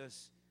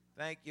Jesus.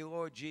 Thank you,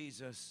 Lord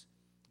Jesus.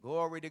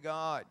 Glory to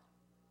God.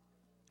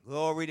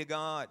 Glory to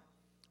God.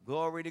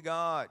 Glory to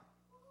God.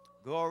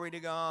 Glory to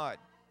God.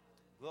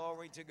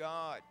 Glory to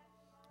God.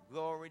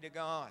 Glory to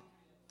God.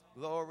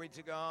 Glory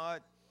to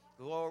God.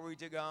 Glory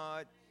to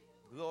God.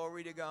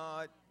 Glory to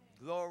God.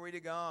 Glory to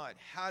God.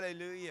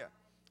 Hallelujah.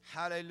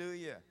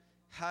 Hallelujah.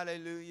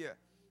 Hallelujah.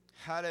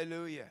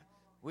 Hallelujah.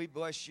 We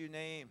bless your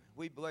name.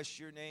 We bless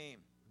your name.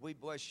 We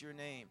bless your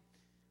name.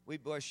 We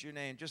bless your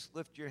name. Just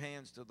lift your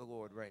hands to the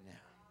Lord right now.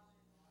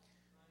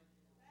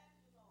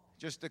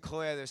 Just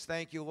declare this.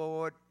 Thank you,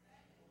 Lord,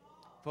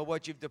 for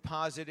what you've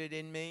deposited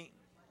in me.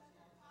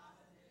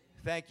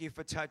 Thank you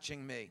for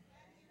touching me.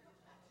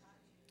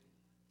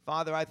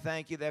 Father, I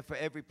thank you that for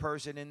every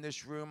person in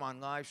this room,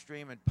 on live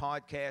stream and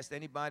podcast,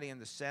 anybody in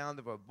the sound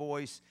of a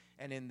voice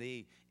and in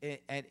the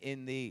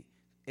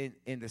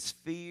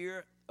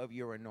sphere of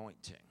your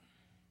anointing.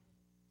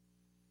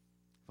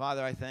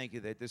 Father, I thank you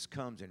that this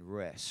comes and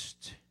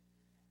rests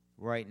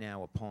right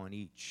now upon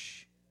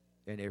each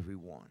and every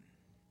one.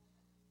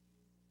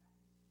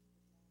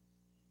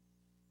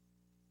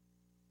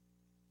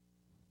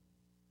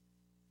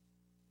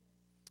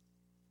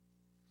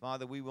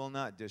 Father, we will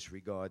not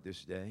disregard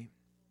this day.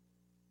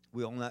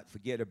 We will not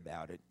forget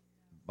about it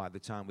by the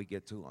time we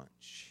get to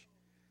lunch.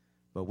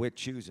 But we're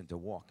choosing to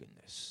walk in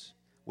this.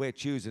 We're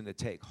choosing to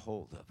take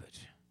hold of it.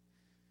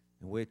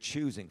 And we're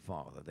choosing,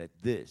 Father, that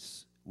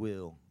this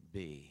will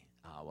be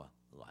our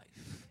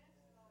life.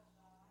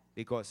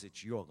 Because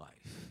it's your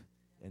life,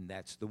 and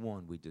that's the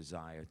one we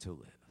desire to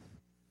live.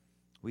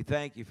 We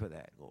thank you for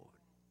that, Lord.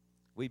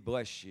 We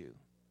bless you,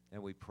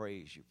 and we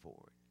praise you for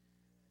it.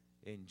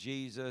 In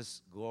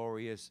Jesus'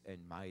 glorious and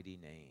mighty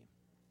name.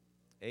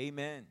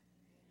 Amen.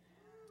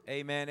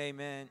 Amen,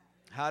 amen.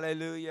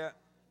 Hallelujah.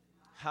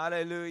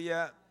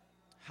 Hallelujah.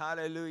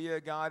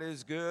 Hallelujah. God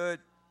is good.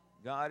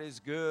 God is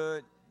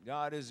good.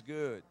 God is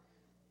good.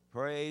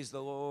 Praise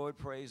the Lord.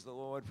 Praise the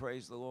Lord.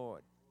 Praise the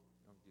Lord.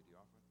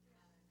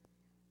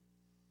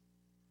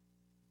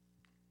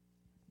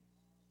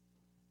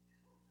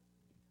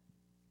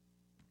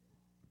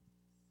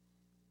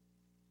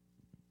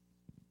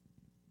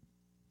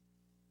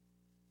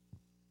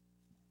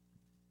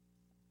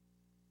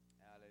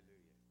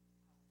 Hallelujah.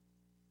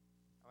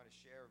 I want to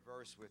share a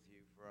verse with you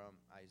from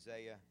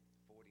Isaiah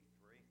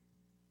 43.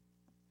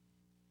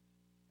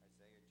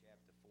 Isaiah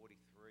chapter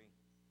 43,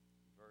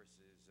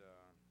 verses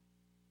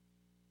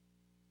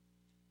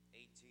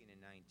 18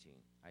 and 19.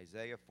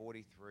 Isaiah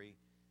 43,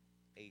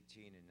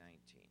 18 and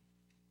 19.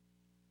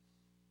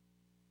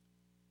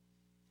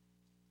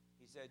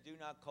 He said, "Do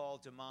not call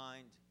to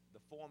mind the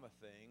former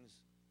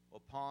things, or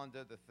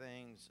ponder the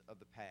things of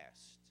the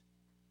past.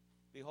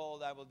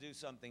 Behold, I will do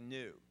something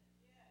new.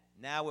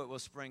 Now it will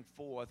spring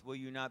forth. Will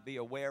you not be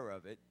aware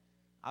of it?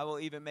 I will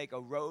even make a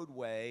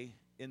roadway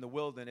in the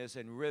wilderness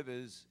and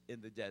rivers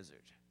in the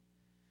desert."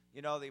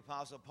 You know, the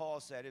Apostle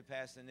Paul said it,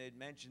 Pastor Nid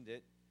mentioned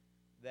it,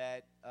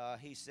 that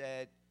he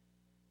said,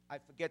 "I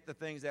forget the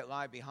things that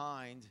lie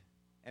behind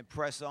and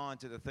press on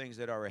to the things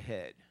that are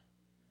ahead."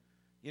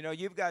 You know,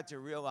 you've got to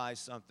realize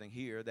something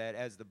here, that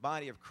as the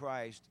body of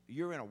Christ,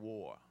 you're in a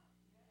war.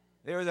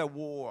 There's a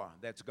war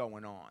that's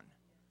going on.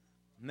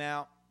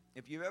 Now,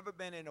 if you've ever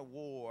been in a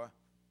war,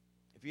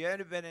 if you've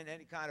ever been in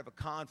any kind of a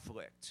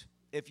conflict,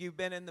 if you've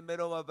been in the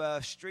middle of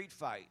a street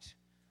fight,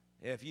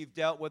 if you've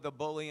dealt with a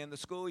bully in the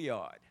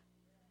schoolyard,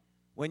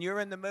 when you're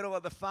in the middle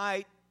of the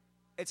fight,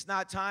 it's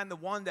not time to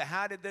wonder,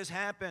 how did this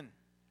happen?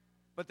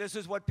 But this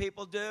is what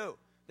people do.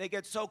 They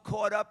get so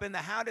caught up in the,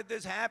 how did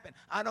this happen?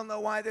 I don't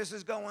know why this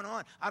is going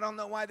on. I don't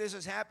know why this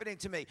is happening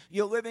to me.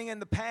 You're living in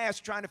the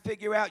past trying to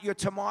figure out your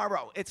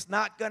tomorrow. It's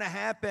not going to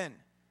happen.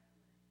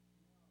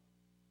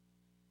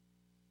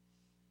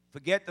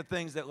 Forget the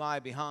things that lie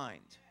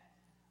behind.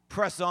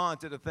 Press on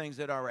to the things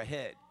that are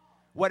ahead.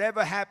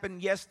 Whatever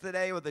happened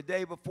yesterday or the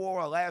day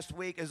before or last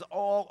week is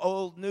all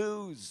old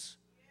news.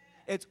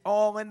 It's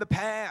all in the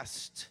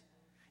past.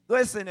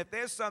 Listen, if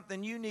there's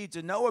something you need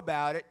to know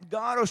about it,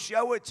 God will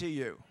show it to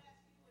you.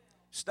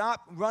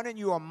 Stop running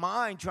your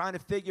mind trying to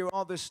figure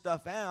all this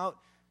stuff out.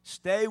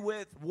 Stay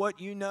with what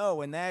you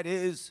know, and that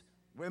is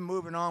we're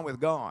moving on with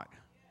God.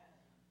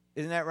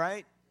 Isn't that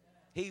right?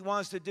 He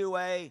wants to do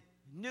a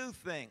new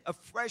thing, a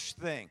fresh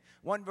thing.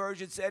 One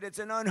version said it's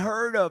an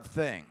unheard of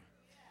thing.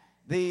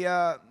 Where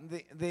are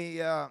we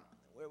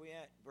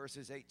at?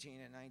 Verses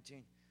 18 and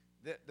 19.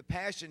 The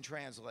Passion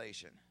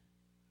Translation.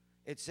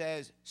 It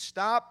says,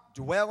 stop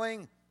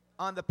dwelling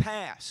on the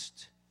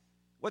past.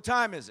 What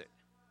time is it?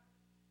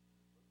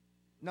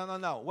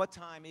 No. What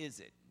time is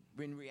it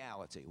in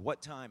reality?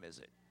 What time is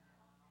it?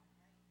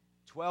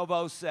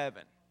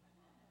 12:07.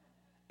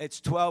 It's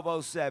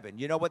 12:07.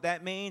 You know what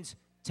that means?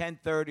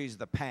 10:30 is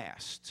the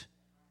past.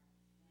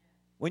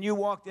 When you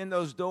walked in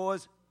those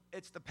doors,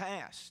 it's the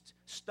past.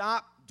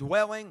 Stop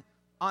dwelling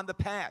on the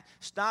past.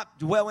 Stop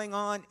dwelling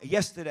on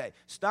yesterday.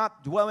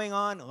 Stop dwelling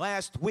on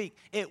last week.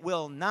 It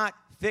will not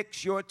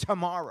fix your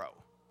tomorrow.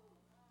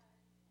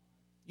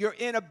 You're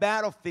in a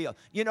battlefield.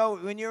 You know,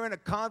 when you're in a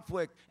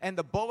conflict and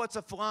the bullets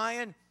are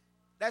flying,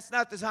 that's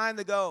not the time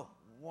to go,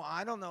 well,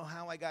 I don't know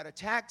how I got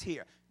attacked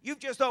here. You've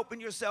just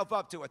opened yourself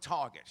up to a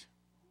target.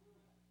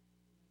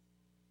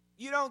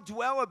 You don't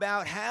dwell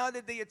about how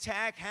did the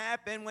attack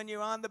happen when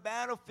you're on the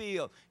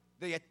battlefield.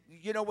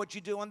 You know what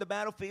you do on the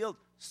battlefield?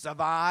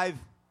 Survive.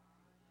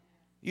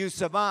 You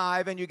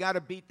survive, and you got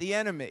to beat the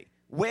enemy.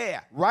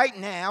 Where? Right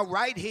now,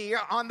 right here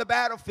on the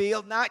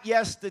battlefield, not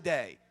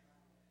yesterday.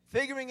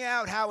 Figuring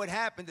out how it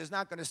happened is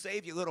not going to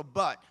save your little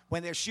butt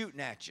when they're shooting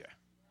at you.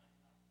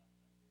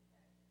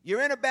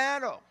 You're in a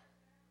battle.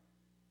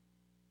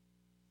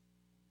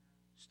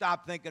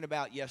 Stop thinking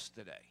about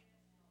yesterday.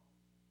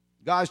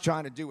 God's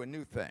trying to do a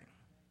new thing.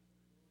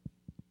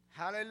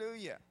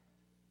 Hallelujah.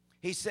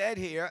 He said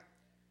here,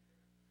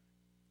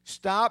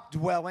 stop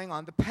dwelling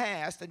on the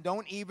past and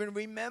don't even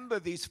remember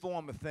these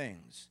former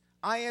things.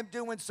 I am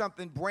doing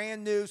something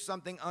brand new,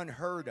 something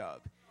unheard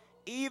of.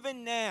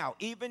 Even now,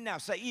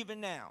 say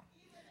even now.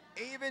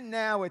 Even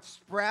now it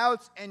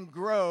sprouts and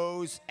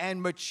grows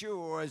and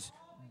matures.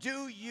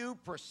 Do you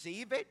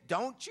perceive it?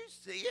 Don't you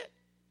see it?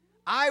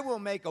 I will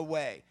make a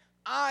way.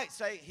 I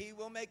say he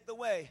will make the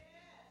way.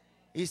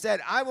 He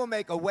said, I will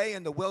make a way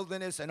in the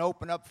wilderness and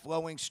open up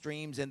flowing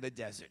streams in the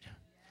desert.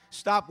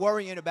 Stop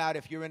worrying about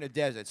if you're in a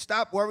desert.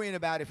 Stop worrying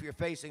about if you're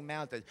facing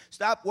mountains.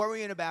 Stop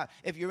worrying about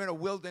if you're in a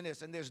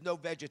wilderness and there's no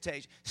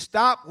vegetation.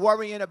 Stop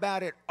worrying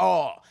about it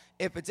all.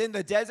 If it's in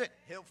the desert,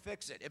 he'll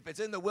fix it. If it's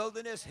in the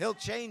wilderness, he'll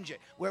change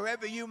it.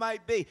 Wherever you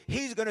might be,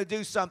 he's going to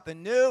do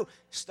something new.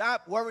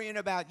 Stop worrying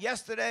about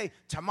yesterday.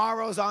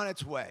 Tomorrow's on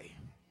its way.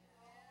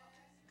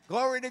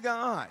 Glory to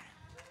God.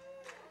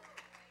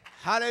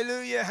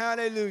 Hallelujah,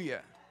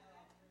 hallelujah,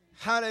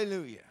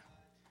 hallelujah.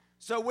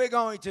 So we're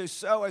going to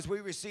sow as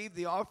we receive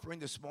the offering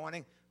this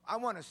morning. I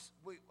want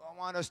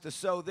us to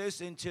sow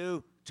this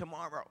into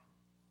tomorrow.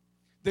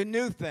 The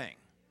new thing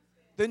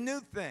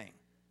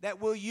that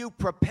will you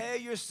prepare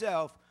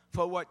yourself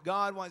for what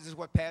God wants. This is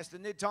what Pastor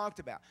Nid talked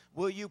about.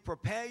 Will you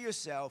prepare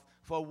yourself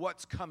for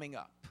what's coming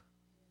up?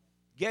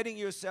 Getting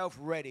yourself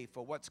ready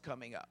for what's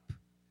coming up.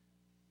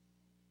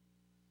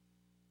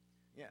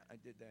 Yeah, I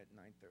did that at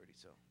 9:30,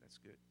 so that's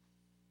good.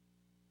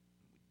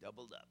 We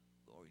doubled up.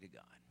 Glory to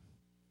God.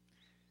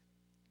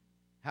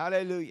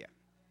 Hallelujah.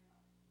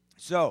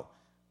 So,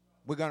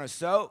 we're going to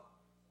sow,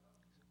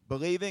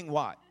 believing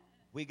what?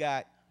 We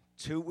got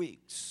 2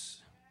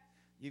 weeks.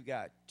 You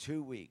got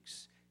 2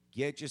 weeks.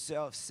 Get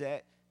yourself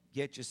set.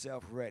 Get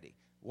yourself ready.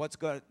 What's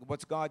God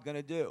going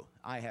to do?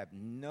 I have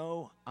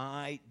no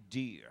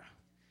idea.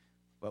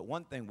 But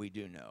one thing we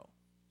do know,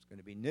 it's going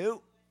to be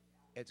new,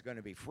 it's going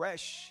to be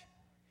fresh,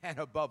 and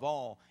above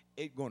all,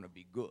 it's going to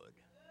be good.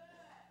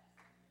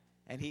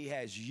 And he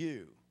has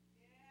you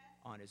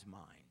on his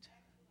mind.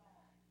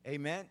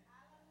 Amen.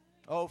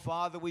 Oh,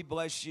 Father, we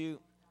bless you.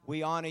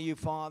 We honor you,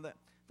 Father.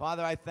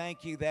 Father, I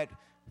thank you that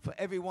for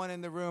everyone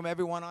in the room,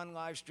 everyone on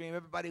live stream,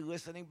 everybody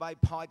listening by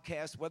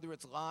podcast, whether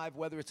it's live,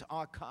 whether it's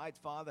archived,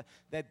 Father,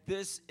 that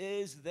this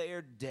is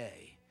their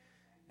day.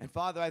 And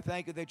Father, I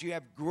thank you that you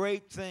have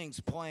great things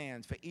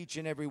planned for each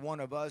and every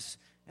one of us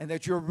and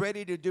that you're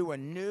ready to do a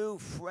new,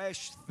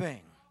 fresh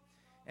thing.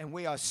 And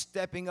we are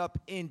stepping up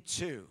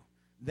into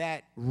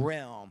that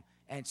realm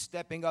and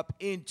stepping up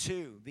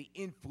into the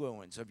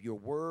influence of your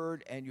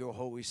word and your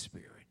Holy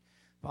Spirit.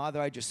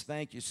 Father, I just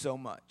thank you so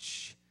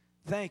much.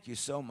 Thank you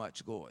so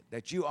much, Lord,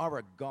 that you are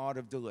a God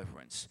of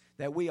deliverance,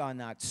 that we are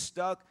not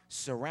stuck,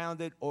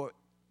 surrounded, or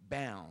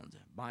bound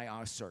by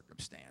our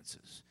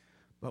circumstances,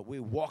 but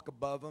we walk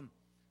above them,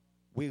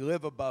 we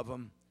live above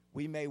them,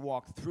 we may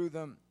walk through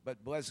them,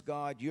 but bless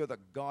God, you're the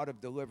God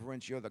of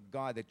deliverance, you're the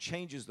God that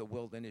changes the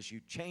wilderness,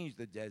 you change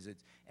the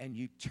deserts, and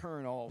you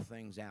turn all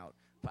things out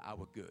for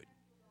our good.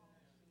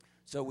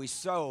 So we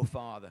sow,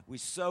 Father, we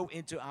sow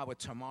into our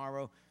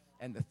tomorrow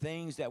and the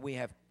things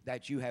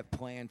that you have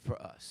planned for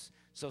us.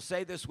 So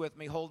say this with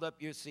me, hold up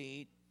your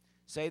seed,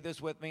 say this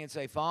with me and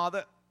say,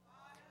 Father,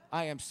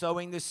 I am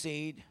sowing the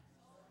seed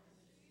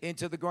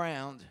into the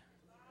ground,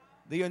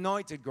 the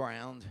anointed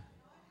ground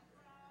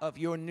of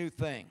your new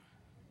thing.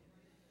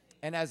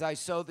 And as I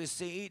sow the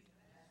seed,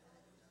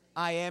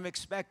 I am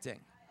expecting,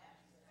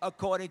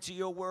 according to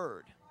your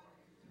word,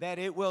 that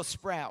it will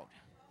sprout,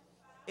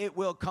 it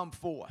will come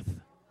forth,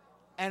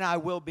 and I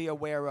will be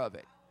aware of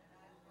it.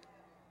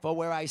 For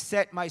where I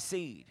set my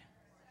seed,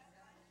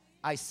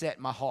 I set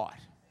my heart.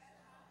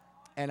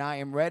 And I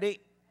am ready,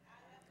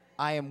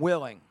 I am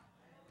willing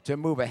to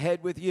move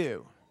ahead with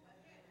you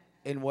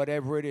in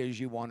whatever it is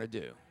you want to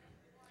do.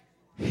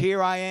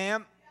 Here I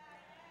am,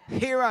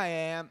 here I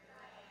am,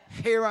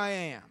 here I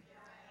am.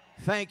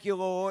 Thank you,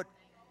 Lord.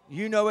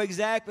 You know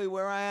exactly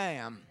where I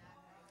am,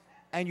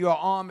 and your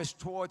arm is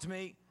towards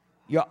me,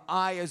 your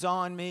eye is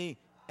on me,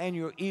 and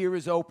your ear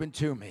is open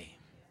to me.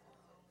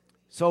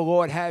 So,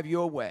 Lord, have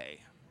your way.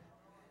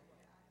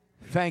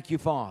 Thank you,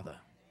 Father.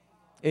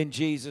 In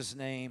Jesus'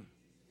 name,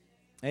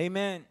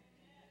 amen.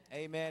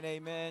 Amen,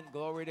 amen.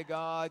 Glory to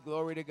God,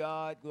 glory to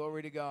God,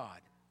 glory to God.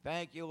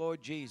 Thank you,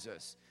 Lord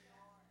Jesus.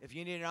 If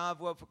you need an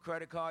envelope for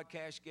credit card,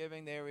 cash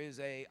giving, there is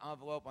an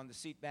envelope on the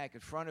seat back in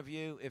front of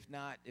you. If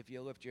not, if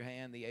you lift your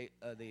hand,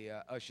 the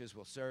ushers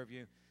will serve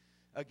you.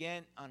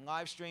 Again, on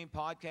live stream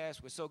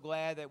podcast, we're so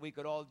glad that we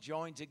could all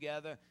join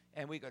together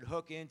and we could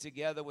hook in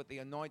together with the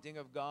anointing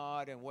of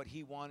God and what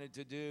he wanted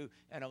to do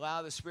and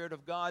allow the Spirit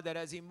of God that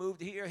as he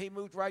moved here, he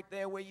moved right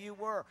there where you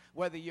were.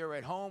 Whether you're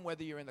at home,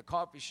 whether you're in the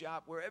coffee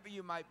shop, wherever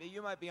you might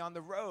be on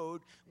the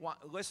road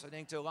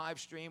listening to a live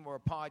stream or a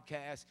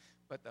podcast,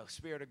 but the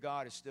Spirit of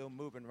God is still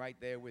moving right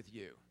there with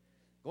you.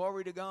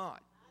 Glory to God.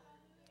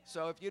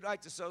 So if you'd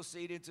like to sow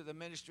seed into the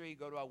ministry,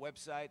 go to our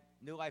website,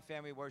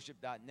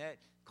 newlifefamilyworship.net.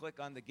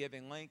 Click on the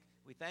giving link.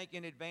 We thank you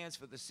in advance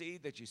for the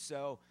seed that you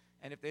sow.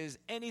 And if there's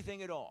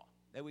anything at all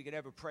that we could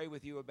ever pray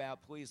with you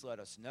about, please let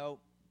us know.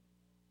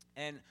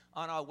 And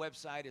on our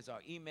website is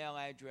our email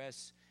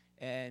address.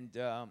 And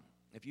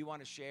if you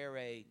want to share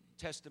a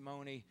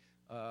testimony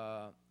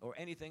or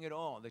anything at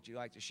all that you'd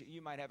like to share,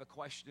 you might have a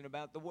question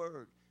about the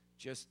word,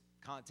 just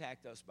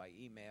contact us by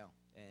email,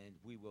 and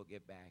we will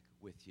get back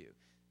with you.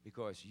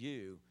 Because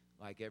you,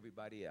 like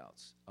everybody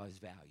else, is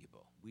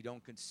valuable. We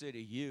don't consider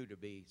you to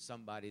be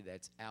somebody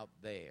that's out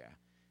there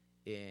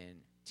in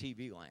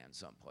TV land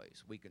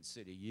someplace. We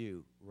consider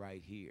you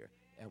right here,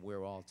 and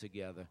we're all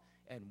together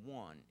and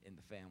one in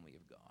the family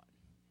of God.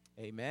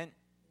 Amen.